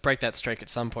to break that streak at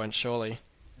some point, surely.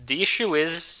 The issue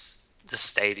is the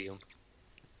stadium.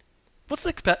 What's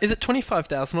the capacity? Is it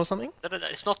 25,000 or something? No,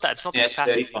 it's not that. It's not the it's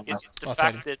capacity. 35. It's the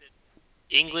fact that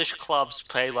English clubs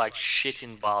play like shit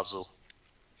in Basel.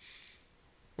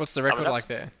 What's the record like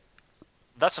there?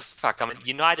 That's a fact. I mean,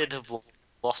 United have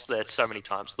lost there so many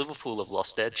times. Liverpool have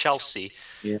lost there. Chelsea.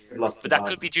 Yeah, we've lost But to that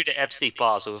could be due to FC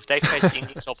Basel. If they faced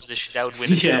English opposition, they would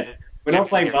win it. Yeah, we're not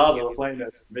playing Basel, we're playing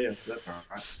Sevilla, so that's all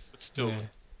right. But still, Yeah.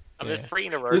 I mean, Yeah. 3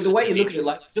 in a row. The way you look at it,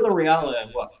 like Villarreal are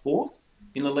what, 4th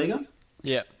in La Liga,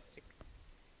 Yeah.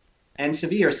 and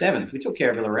Sevilla are 7th. We took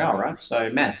care of Villarreal, right? So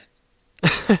math.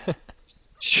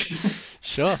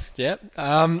 Sure. Yeah.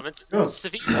 I mean, Sure.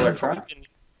 Sevilla Oh, have that's probably right. been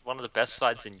one of the best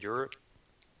sides in Europe.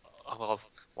 Oh, well,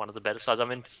 one of the better sides. I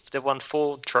mean, they've won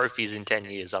 4 trophies in 10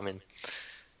 years. I mean,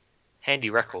 handy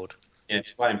record. Yeah,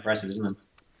 it's quite impressive, isn't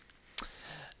it?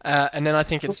 And then I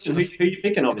think it's... Who you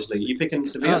picking, obviously? You picking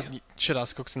Sevilla? You should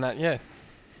ask Cooksen that, yeah.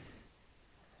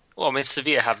 Well, I mean,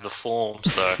 Sevilla have the form,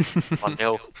 so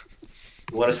 1-0.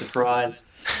 What a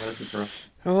surprise. What a surprise.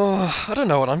 Oh, I don't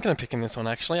know what I'm going to pick in this one,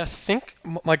 actually. I think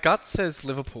my gut says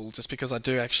Liverpool, just because I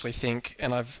do actually think,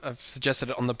 and I've suggested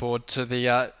it on the board to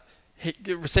the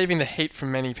receiving the heat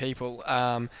from many people,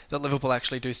 that Liverpool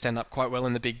actually do stand up quite well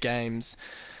in the big games.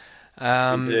 We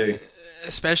do.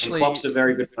 Especially... And Klopp's a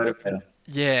very good motivator.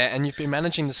 Yeah, and you've been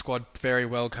managing the squad very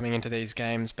well coming into these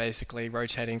games, basically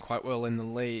rotating quite well in the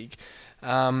league.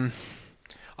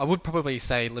 I would probably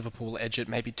say Liverpool edge it,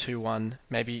 maybe 2-1,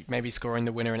 maybe scoring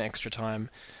the winner in extra time.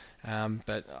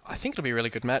 But I think it'll be a really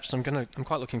good match, so I'm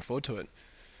quite looking forward to it.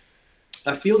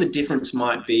 I feel the difference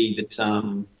might be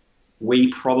that we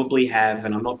probably have,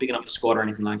 and I'm not bigging up the squad or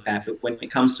anything like that, but when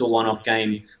it comes to a one-off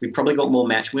game, we've probably got more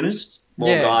match winners,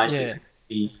 more guys that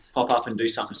pop up and do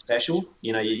something special.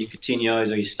 You know, your Coutinho's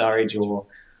or your Sturridge or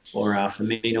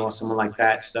Firmino or someone like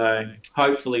that. So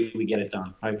hopefully we get it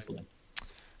done. Hopefully.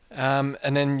 And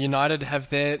then United have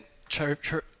their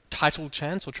title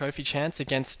chance or trophy chance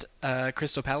against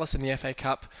Crystal Palace in the FA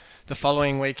Cup the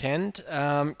following weekend.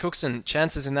 Cooksen,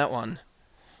 chances in that one?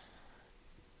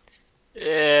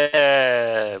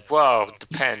 Yeah, well,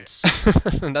 depends.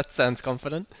 That sounds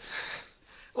confident.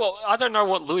 Well, I don't know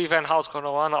what Louis van Gaal's going to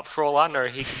line up. For all I know,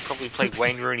 he could probably play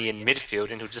Wayne Rooney in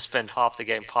midfield, and he'll just spend half the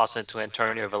game passing to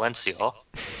Antonio Valencia.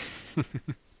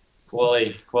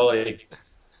 Quality.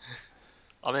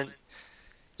 I mean,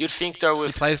 you'd think though,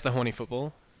 He plays the horny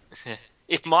football.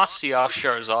 if Martial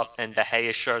shows up and De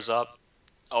Gea shows up,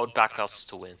 I would back us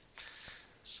to win.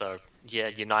 So yeah,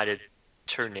 United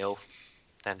 2-0,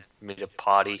 and meet a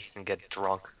party and get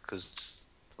drunk because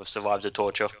we've survived the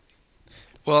torture.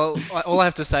 Well, all I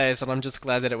have to say is that I'm just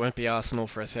glad that it won't be Arsenal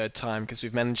for a third time, because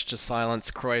we've managed to silence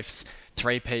Cruyff's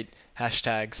three-peat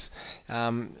hashtags.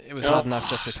 It was hard enough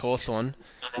just with Hawthorn,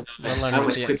 let alone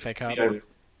with the FA Cup.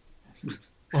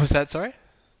 What was that, sorry?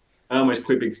 I almost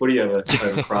quit big footy over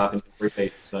Cruyff and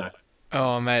repeat. So.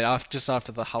 Oh, mate, just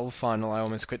after the Hull final, I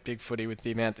almost quit big footy with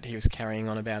the amount that he was carrying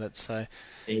on about it. So,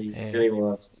 He really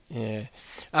was. Yeah.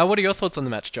 What are your thoughts on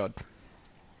the match, Jod?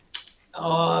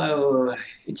 Oh,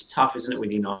 it's tough, isn't it,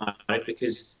 with United?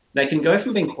 Because they can go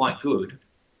from being quite good,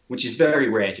 which is very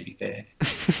rare, to be fair,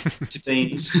 to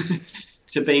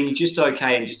being just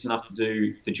okay and just enough to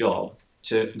do the job,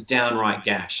 to downright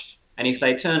gash. And if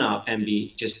they turn up and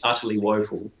be just utterly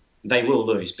woeful, they will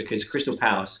lose, because Crystal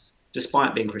Palace,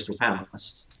 despite being Crystal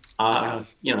Palace, are,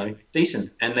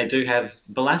 decent. And they do have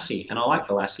Balassi, and I like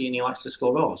Balassi, and he likes to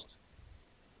score goals.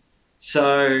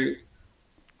 So,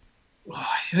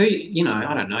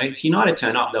 I don't know. If United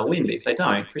turn up, they'll win. But if they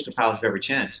don't, Crystal Palace have every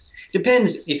chance.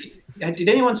 Depends. Did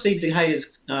anyone see De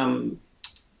Gea's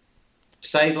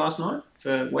save last night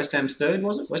for West Ham's third?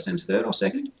 Was it West Ham's third or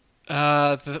second?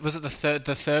 Was it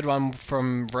the third one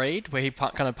from Reed, where he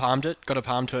kind of palmed it, got a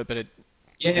palm to it, but it...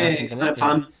 Yeah, kind of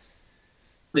palmed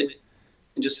it.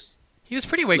 And just... He was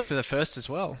pretty weak for the first as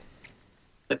well.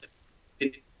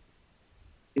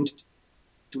 Into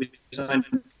his own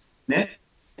net.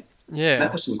 Yeah.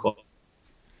 That was some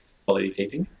quality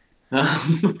keeping.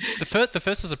 The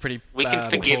first was a pretty We can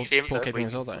forgive him. poor keeping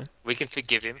as well, though. We can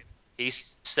forgive him.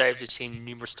 He's saved the team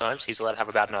numerous times. He's allowed to have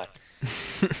a bad night.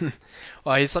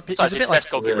 Well, he's a bit like he's a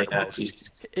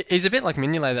bit like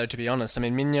Mignolet, though. To be honest, I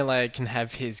mean, Mignolet can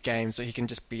have his games where he can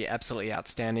just be absolutely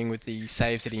outstanding with the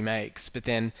saves that he makes, but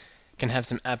then can have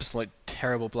some absolute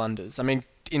terrible blunders. I mean,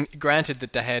 granted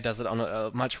that De Gea does it on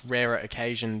a much rarer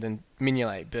occasion than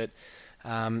Mignolet, but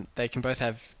they can both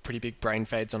have pretty big brain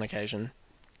fades on occasion.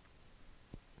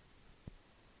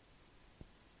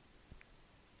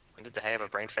 When did De Gea have a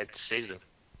brain fade this season?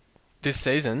 This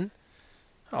season?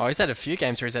 Oh, he's had a few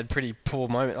games where he's had pretty poor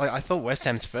moments. Like, I thought West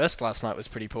Ham's first last night was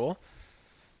pretty poor.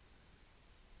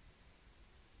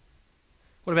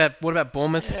 What about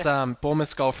Bournemouth's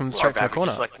Bournemouth's goal from straight from the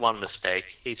corner? Just like one mistake,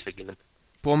 he's forgiven.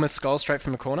 Bournemouth's goal straight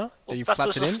from the corner that you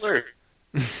flapped it in.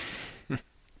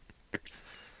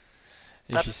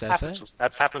 if you say so.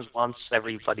 That happens once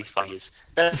every bloody 5 years.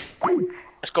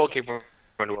 Best goalkeeper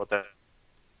in the world, though.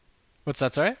 What's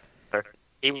that, sorry?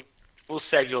 He will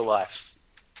save your life.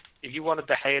 If you wanted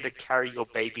De Gea to carry your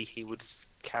baby, he would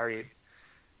carry it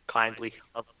kindly.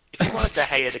 If you wanted De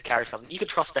Gea to carry something, you could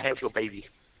trust De Gea with your baby.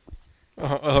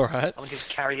 Oh, all right. I would just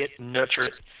carry it, nurture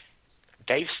it.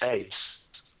 Dave saves.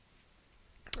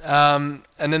 And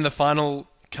then the final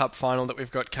cup final that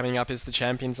we've got coming up is the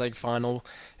Champions League final.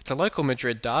 It's a local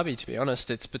Madrid derby, to be honest.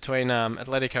 It's between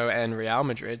Atletico and Real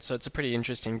Madrid, so it's a pretty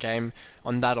interesting game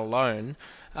on that alone.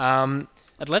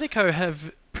 Atletico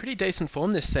have pretty decent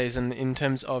form this season in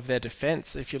terms of their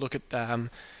defence. If you look at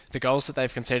the goals that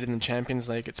they've conceded in the Champions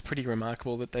League, it's pretty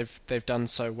remarkable that they've done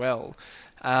so well.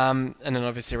 And then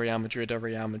obviously Real Madrid are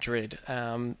Real Madrid.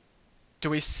 Do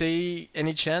we see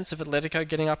any chance of Atletico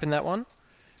getting up in that one?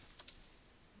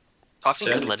 I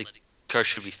think Certainly. Atletico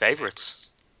should be favourites.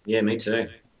 Yeah, me too.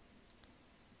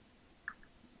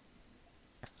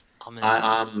 I mean,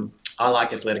 I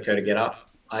like Atletico to get up.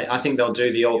 I think they'll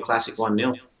do the old classic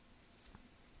 1-0.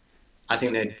 I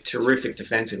think they're terrific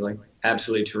defensively.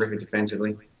 Absolutely terrific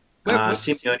defensively.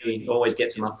 Simeone always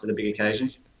gets them up for the big occasion.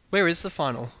 Where is the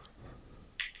final?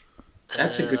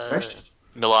 That's a good question.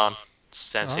 Milan,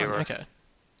 San Oh, Siro. okay.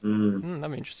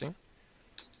 That'd be interesting.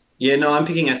 Yeah, no, I'm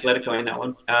picking Atletico in that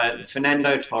one.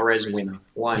 Fernando Torres winner.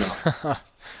 Why not?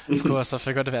 Of course, I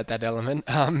forgot about that element.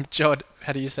 Jod,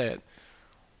 how do you say it?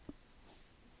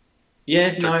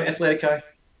 Yeah, no, Atletico.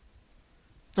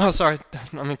 Oh, sorry,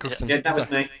 I mean Cooksen. Yeah, that was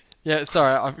Sorry. me. Yeah,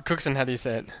 sorry, Cooksen, how do you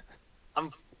say it?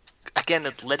 Again,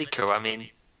 Atletico, I mean,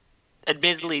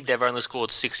 admittedly, they've only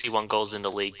scored 61 goals in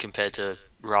the league compared to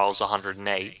Real's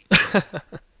 108.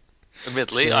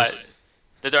 Admittedly, Jeez.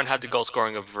 they don't have the goal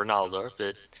scoring of Ronaldo,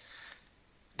 but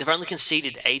they've only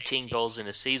conceded 18 goals in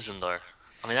a season, though.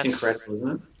 I mean, It's that's incredible,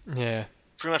 isn't it? Yeah.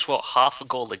 pretty much, half a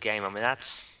goal a game. I mean,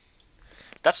 that's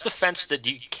defense that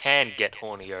you can get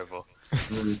horny over.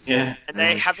 Yeah. And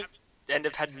they haven't, and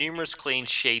they've had numerous clean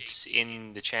sheets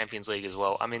in the Champions League as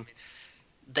well. I mean,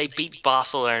 they beat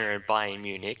Barcelona and Bayern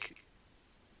Munich.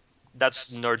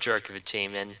 That's no joke of a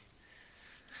team, and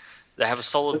they have a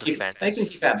solid Look, if defense. they can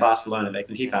keep out Barcelona, they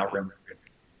can keep out Real Madrid.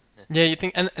 Yeah, you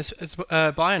think, and as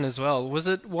Bayern as well. Was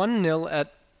it 1-0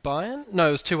 at Bayern? No,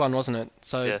 it was 2-1, wasn't it?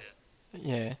 So,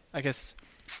 yeah, I guess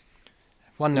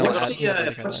 1-0 What's at the,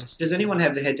 Atletico, does anyone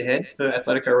have the head-to-head for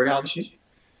Atletico Real this year?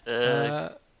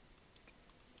 though.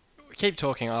 Keep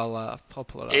talking, I'll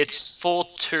pull it up. It's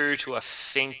 4-2 to, I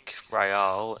think,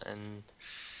 Real, and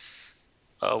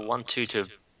 1-2 to...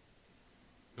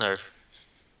 No.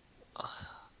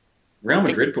 Real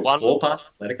Madrid put 4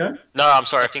 past Atletico? No, I'm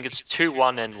sorry, I think it's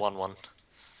 2-1 and 1-1.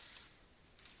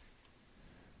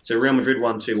 So Real Madrid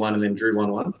won 2-1 and then drew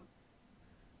 1-1?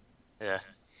 Yeah.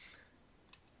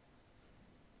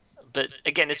 But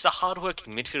again, it's the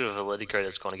hard-working midfield of Atletico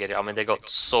that's going to get it. I mean, they got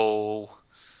Saul,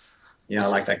 Yeah, I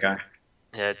like that guy.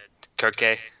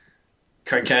 Koke,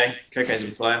 Koke's a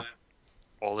good player.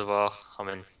 Oliver,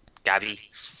 Gabby.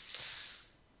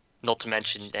 Not to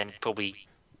mention, and probably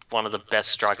one of the best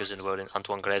strikers in the world, in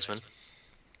Antoine Griezmann.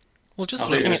 Well, just I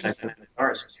thought you were looking going to say Fernando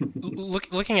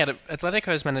Torres. looking at it,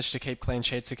 Atletico's managed to keep clean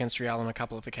sheets against Real on a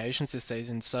couple of occasions this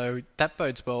season, so that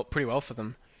bodes pretty well for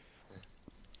them.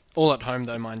 All at home,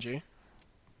 though, mind you.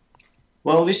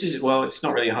 Well, it's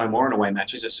not really a home or an away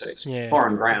match, is it? So it's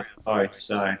foreign ground for both,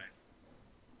 so...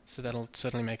 So that'll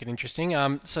certainly make it interesting.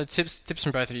 So tips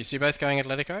from both of you. So you're both going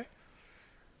Atletico?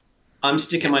 I'm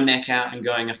sticking my neck out and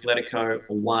going Atletico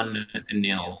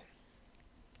 1-0.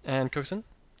 And Cookson?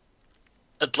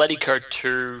 Atletico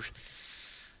 2.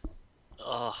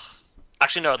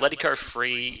 Actually, no, Atletico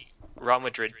 3, Real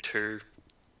Madrid 2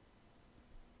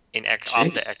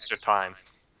 after extra time.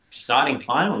 Exciting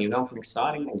final. You're going from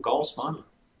exciting or goals final.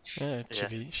 Yeah,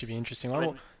 it should be interesting. I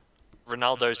mean,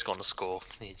 Ronaldo's going to score.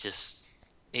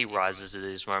 He rises at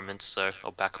these moments, so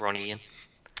I'll back Ronnie in.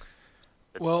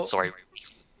 But, Well, sorry.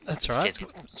 That's right.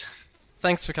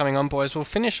 Thanks for coming on, boys. We'll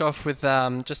finish off with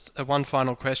just one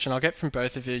final question. I'll get from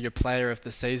both of you your player of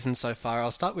the season so far.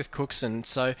 I'll start with Cookson.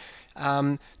 So,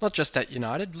 not just at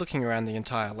United, looking around the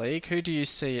entire league, who do you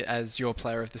see as your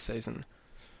player of the season?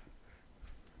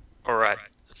 All right.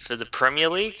 For the Premier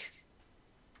League,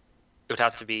 it would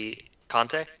have to be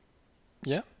Conte.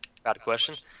 Yeah. Without a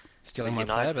question. Stealing my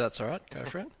United. player, but that's all right. Go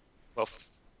for it. Well,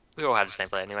 we all have the same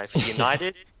player anyway. For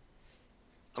United,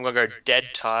 I'm going to go dead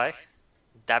tie.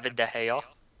 David De Gea,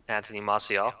 Anthony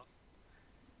Martial.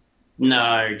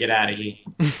 No, get out of here.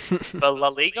 For La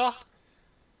Liga,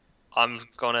 I'm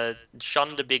going to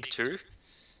shun the big two.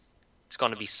 It's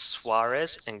going to be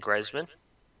Suarez and Griezmann.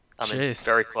 I mean, Jeez.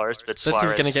 very close, but Don't think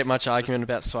Suarez... he's going to get much argument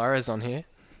about Suarez on here.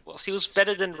 Well, he's been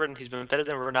better than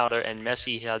Ronaldo, and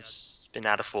Messi has been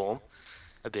out of form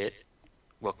a bit,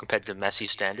 well, compared to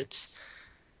Messi's standards.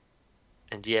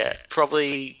 And yeah,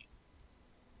 probably...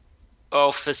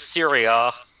 Oh, for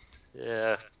Syria,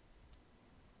 yeah,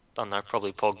 don't know,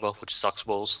 probably Pogba, which sucks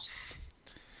balls.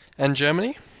 And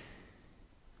Germany?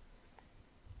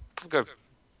 I'll go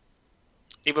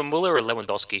either Muller or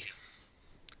Lewandowski.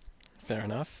 Fair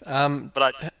enough. But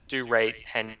I do rate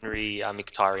Henry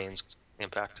Mkhitaryan's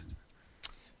impact.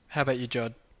 How about you,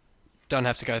 Jod? Don't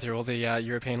have to go through all the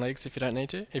European leagues if you don't need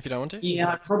to, if you don't want to. Yeah,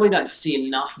 I probably don't see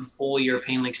enough of all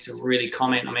European leagues to really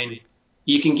comment. I mean,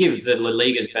 you can give the La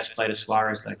Liga's best player to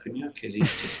Suarez, though, couldn't you? Because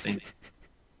he's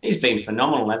been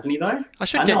phenomenal, hasn't he? Though I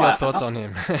should get your thoughts on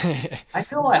him. I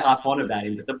know I harp on about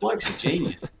him, but the bloke's a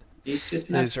genius. He's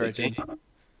just an absolute genius.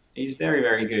 He's very,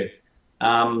 very good.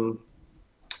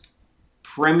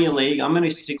 Premier League, I'm going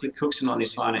to stick with Cooksen on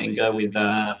this one and go with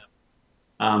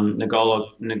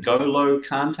N'Golo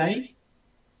Kante.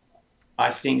 I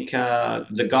think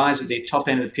the guys at the top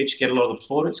end of the pitch get a lot of the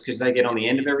plaudits because they get on the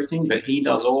end of everything, but he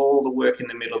does all the work in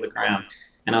the middle of the ground.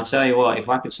 And I'll tell you what, if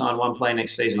I could sign one player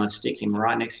next season, I'd stick him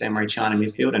right next to Emre Can in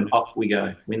midfield, and off we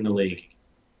go, win the league.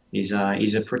 He's a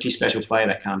pretty special player,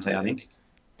 that Kante, I think.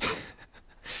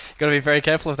 Got to be very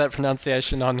careful of that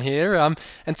pronunciation on here. And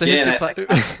so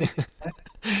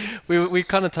we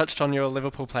kind of touched on your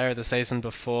Liverpool player of the season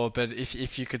before, but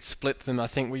if you could split them, I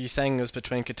think, were you saying it was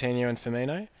between Coutinho and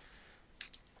Firmino?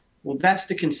 Well, that's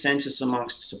the consensus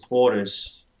amongst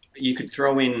supporters. You could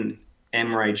throw in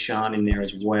Emre Can in there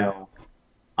as well.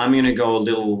 I'm going to go a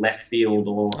little left field,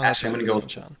 or actually, I'm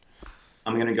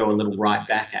going to go a little right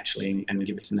back actually, and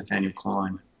give it to Nathaniel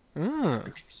Klein.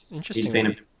 Interesting. He's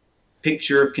been a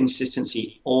picture of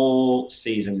consistency all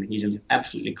season. He's an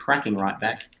absolutely cracking right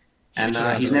back, and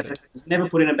he's never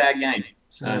put in a bad game.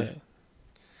 So, yeah.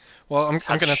 Well,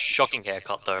 I'm going to shocking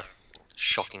haircut though.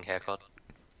 Shocking haircut.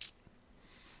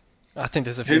 I think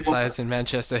there's a few players in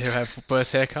Manchester who have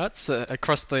worse haircuts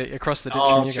across the ditch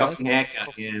from you guys. Shocking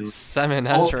haircut, yeah. Salmon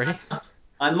Nasri.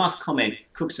 I must comment,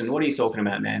 Cooksen, what are you talking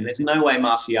about, man? There's no way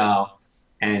Martial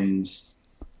and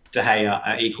De Gea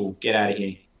are equal. Get out of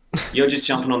here. You're just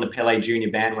jumping on the Pele Jr.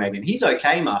 bandwagon. He's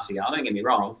okay, Martial, don't get me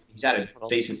wrong. He's had a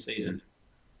decent season.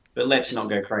 But let's not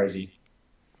go crazy.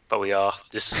 But we are.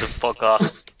 This is a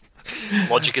podcast.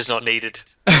 Logic is not needed.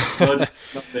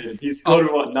 He's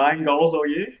scored, 9 goals all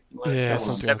year? Yeah,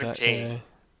 something 17. like that, yeah.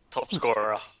 Top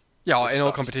scorer. Yeah, in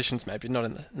all competitions maybe, not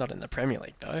in the Premier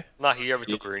League though. No, he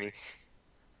overtook Rooney.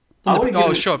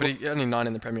 Sure, but he only 9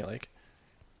 in the Premier League.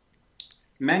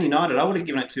 Man United, I would have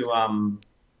given it to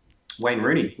Wayne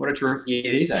Rooney. What a terrific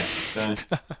year he's had. So.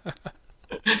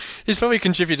 He's probably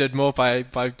contributed more by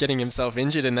getting himself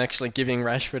injured and actually giving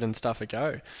Rashford and stuff a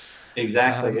go.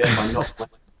 Exactly, by not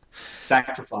playing.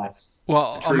 Sacrifice.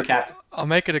 Well, I'll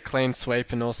make it a clean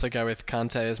sweep and also go with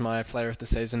Kante as my player of the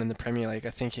season in the Premier League. I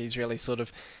think he's really sort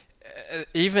of,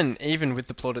 even with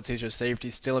the plaudits he's received,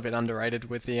 he's still a bit underrated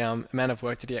with the amount of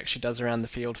work that he actually does around the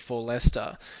field for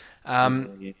Leicester.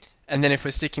 And then if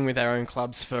we're sticking with our own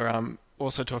clubs for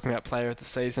also talking about player of the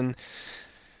season,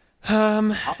 it's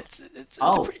a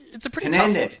pretty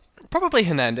Hernandez. tough one. Probably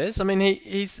Hernandez. I mean,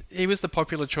 he was the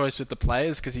popular choice with the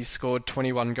players because he scored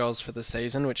 21 goals for the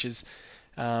season, which is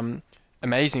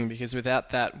amazing because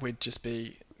without that we'd just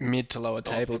be mid to lower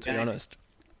table, to be honest.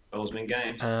 Goals win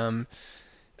games.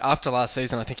 After last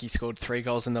season, I think he scored 3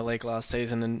 goals in the league last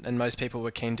season, and most people were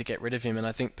keen to get rid of him, and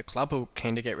I think the club were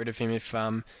keen to get rid of him if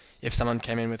someone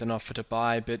came in with an offer to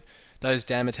buy, but those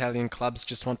damn Italian clubs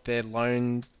just want their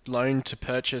loan to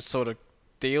purchase sort of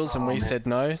deals, and we said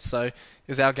no, so it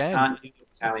was our game. I can't do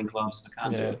Italian clubs. I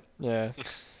can't do it. Yeah.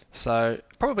 So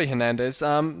probably Hernandez.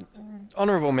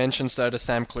 Honourable mentions though to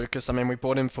Sam Clucas. I mean, we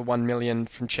bought him for $1 million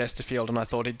from Chesterfield, and I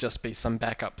thought he'd just be some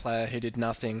backup player who did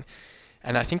nothing.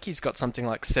 And I think he's got something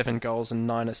like 7 goals and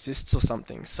 9 assists or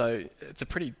something. So it's a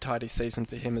pretty tidy season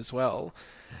for him as well.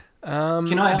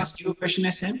 Can I ask you a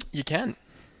question, SM? You can.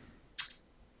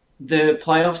 The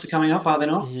playoffs are coming up, are they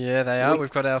not? Yeah, they are.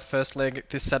 We've got our first leg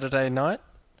this Saturday night.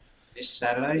 This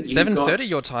Saturday? 7:30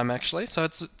 your time, actually, so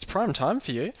it's prime time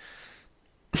for you.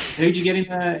 Who'd you get in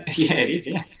the... Yeah, it is,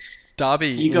 yeah.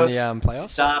 Derby in the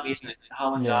playoffs. Derby, isn't it?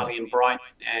 Holland Derby and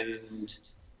Brighton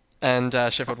and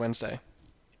Sheffield Wednesday.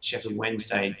 Sheffield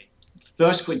Wednesday.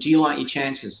 First, do you like your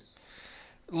chances?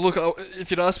 Look,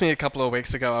 if you'd asked me a couple of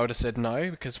weeks ago, I would have said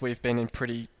no, because we've been in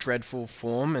pretty dreadful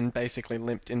form and basically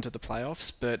limped into the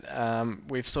playoffs. But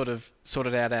we've sort of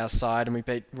sorted out our side, and we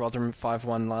beat Rotherham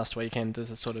 5-1 last weekend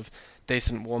as a sort of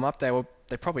decent warm-up.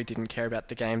 They probably didn't care about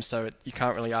the game, so you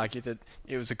can't really argue that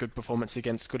it was a good performance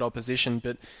against good opposition.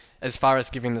 But as far as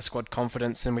giving the squad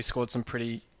confidence, and we scored some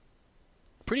pretty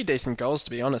decent goals, to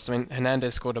be honest. I mean,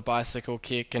 Hernandez scored a bicycle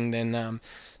kick, and then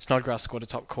Snodgrass scored a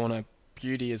top corner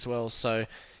beauty as well. So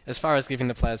as far as giving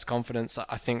the players confidence,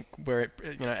 I think we're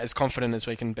as confident as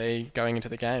we can be going into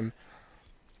the game.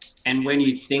 And when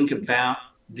you think about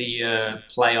the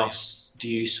playoffs, do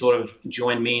you sort of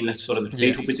join me in the sort of the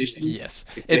fetal position? Yes,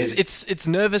 it's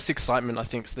nervous excitement, I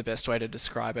think, is the best way to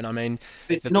describe it. I mean,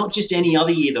 but not just any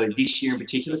other year though. This year in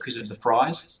particular, because of the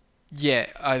prize. Yeah,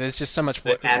 there's just so much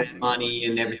added money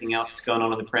and everything else that's going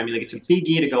on in the Premier League. It's a big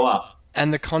year to go up.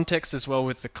 And the context as well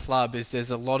with the club is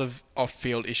there's a lot of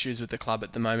off-field issues with the club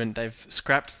at the moment. They've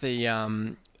scrapped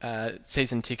the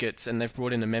season tickets and they've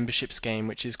brought in a membership scheme,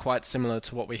 which is quite similar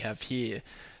to what we have here.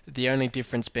 The only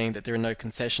difference being that there are no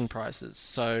concession prices.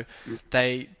 So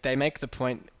they make the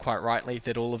point quite rightly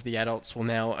that all of the adults will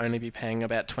now only be paying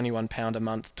about £21 a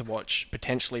month to watch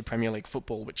potentially Premier League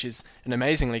football, which is an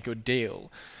amazingly good deal.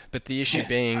 But the issue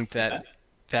being that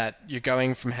you're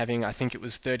going from having, I think it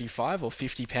was £35 or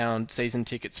 £50 season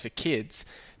tickets for kids,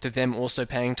 to them also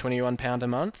paying £21 a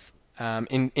month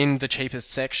in the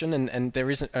cheapest section, and there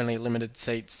isn't only limited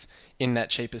seats in that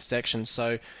cheapest section.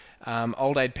 So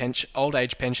old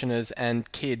age pensioners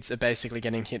and kids are basically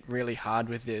getting hit really hard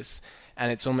with this,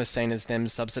 and it's almost seen as them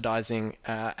subsidising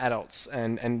adults,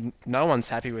 and no one's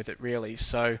happy with it really.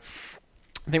 So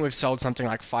I think we've sold something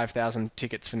like 5,000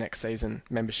 tickets for next season,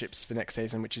 memberships for next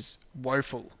season, which is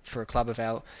woeful for a club of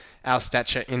our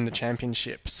stature in the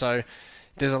Championship. So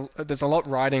there's a lot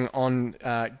riding on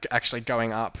actually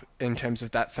going up in terms of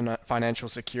that financial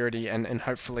security and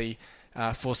hopefully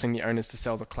forcing the owners to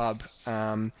sell the club.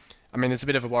 I mean, there's a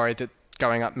bit of a worry that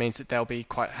going up means that they'll be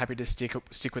quite happy to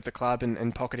stick with the club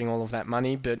and pocketing all of that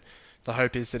money, but the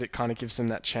hope is that it kind of gives them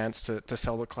that chance to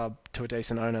sell the club to a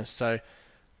decent owner. So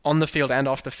on the field and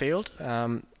off the field,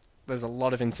 there's a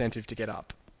lot of incentive to get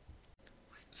up.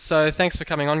 So thanks for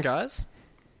coming on, guys.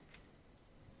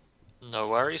 No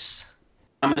worries.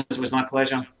 It was my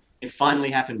pleasure. It finally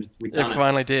happened. We've done it. It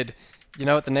finally did. You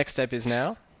know what the next step is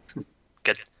now?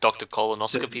 Get Dr.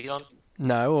 Colonoscopy on?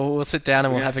 No, we'll sit down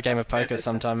and we'll have a game of poker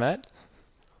sometime, mate.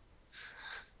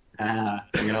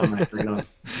 Bring it on, mate. Bring it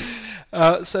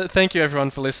on. So thank you everyone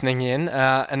for listening in,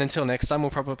 and until next time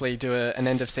we'll probably do an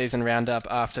end of season roundup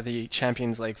after the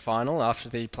Champions League final, after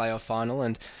the playoff final,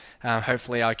 and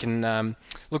hopefully I can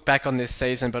look back on this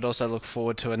season but also look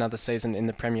forward to another season in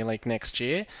the Premier League next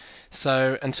year.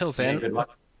 So until then, good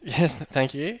luck. Yeah,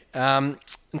 thank you.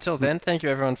 Until then, thank you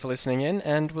everyone for listening in,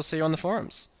 and we'll see you on the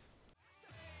forums.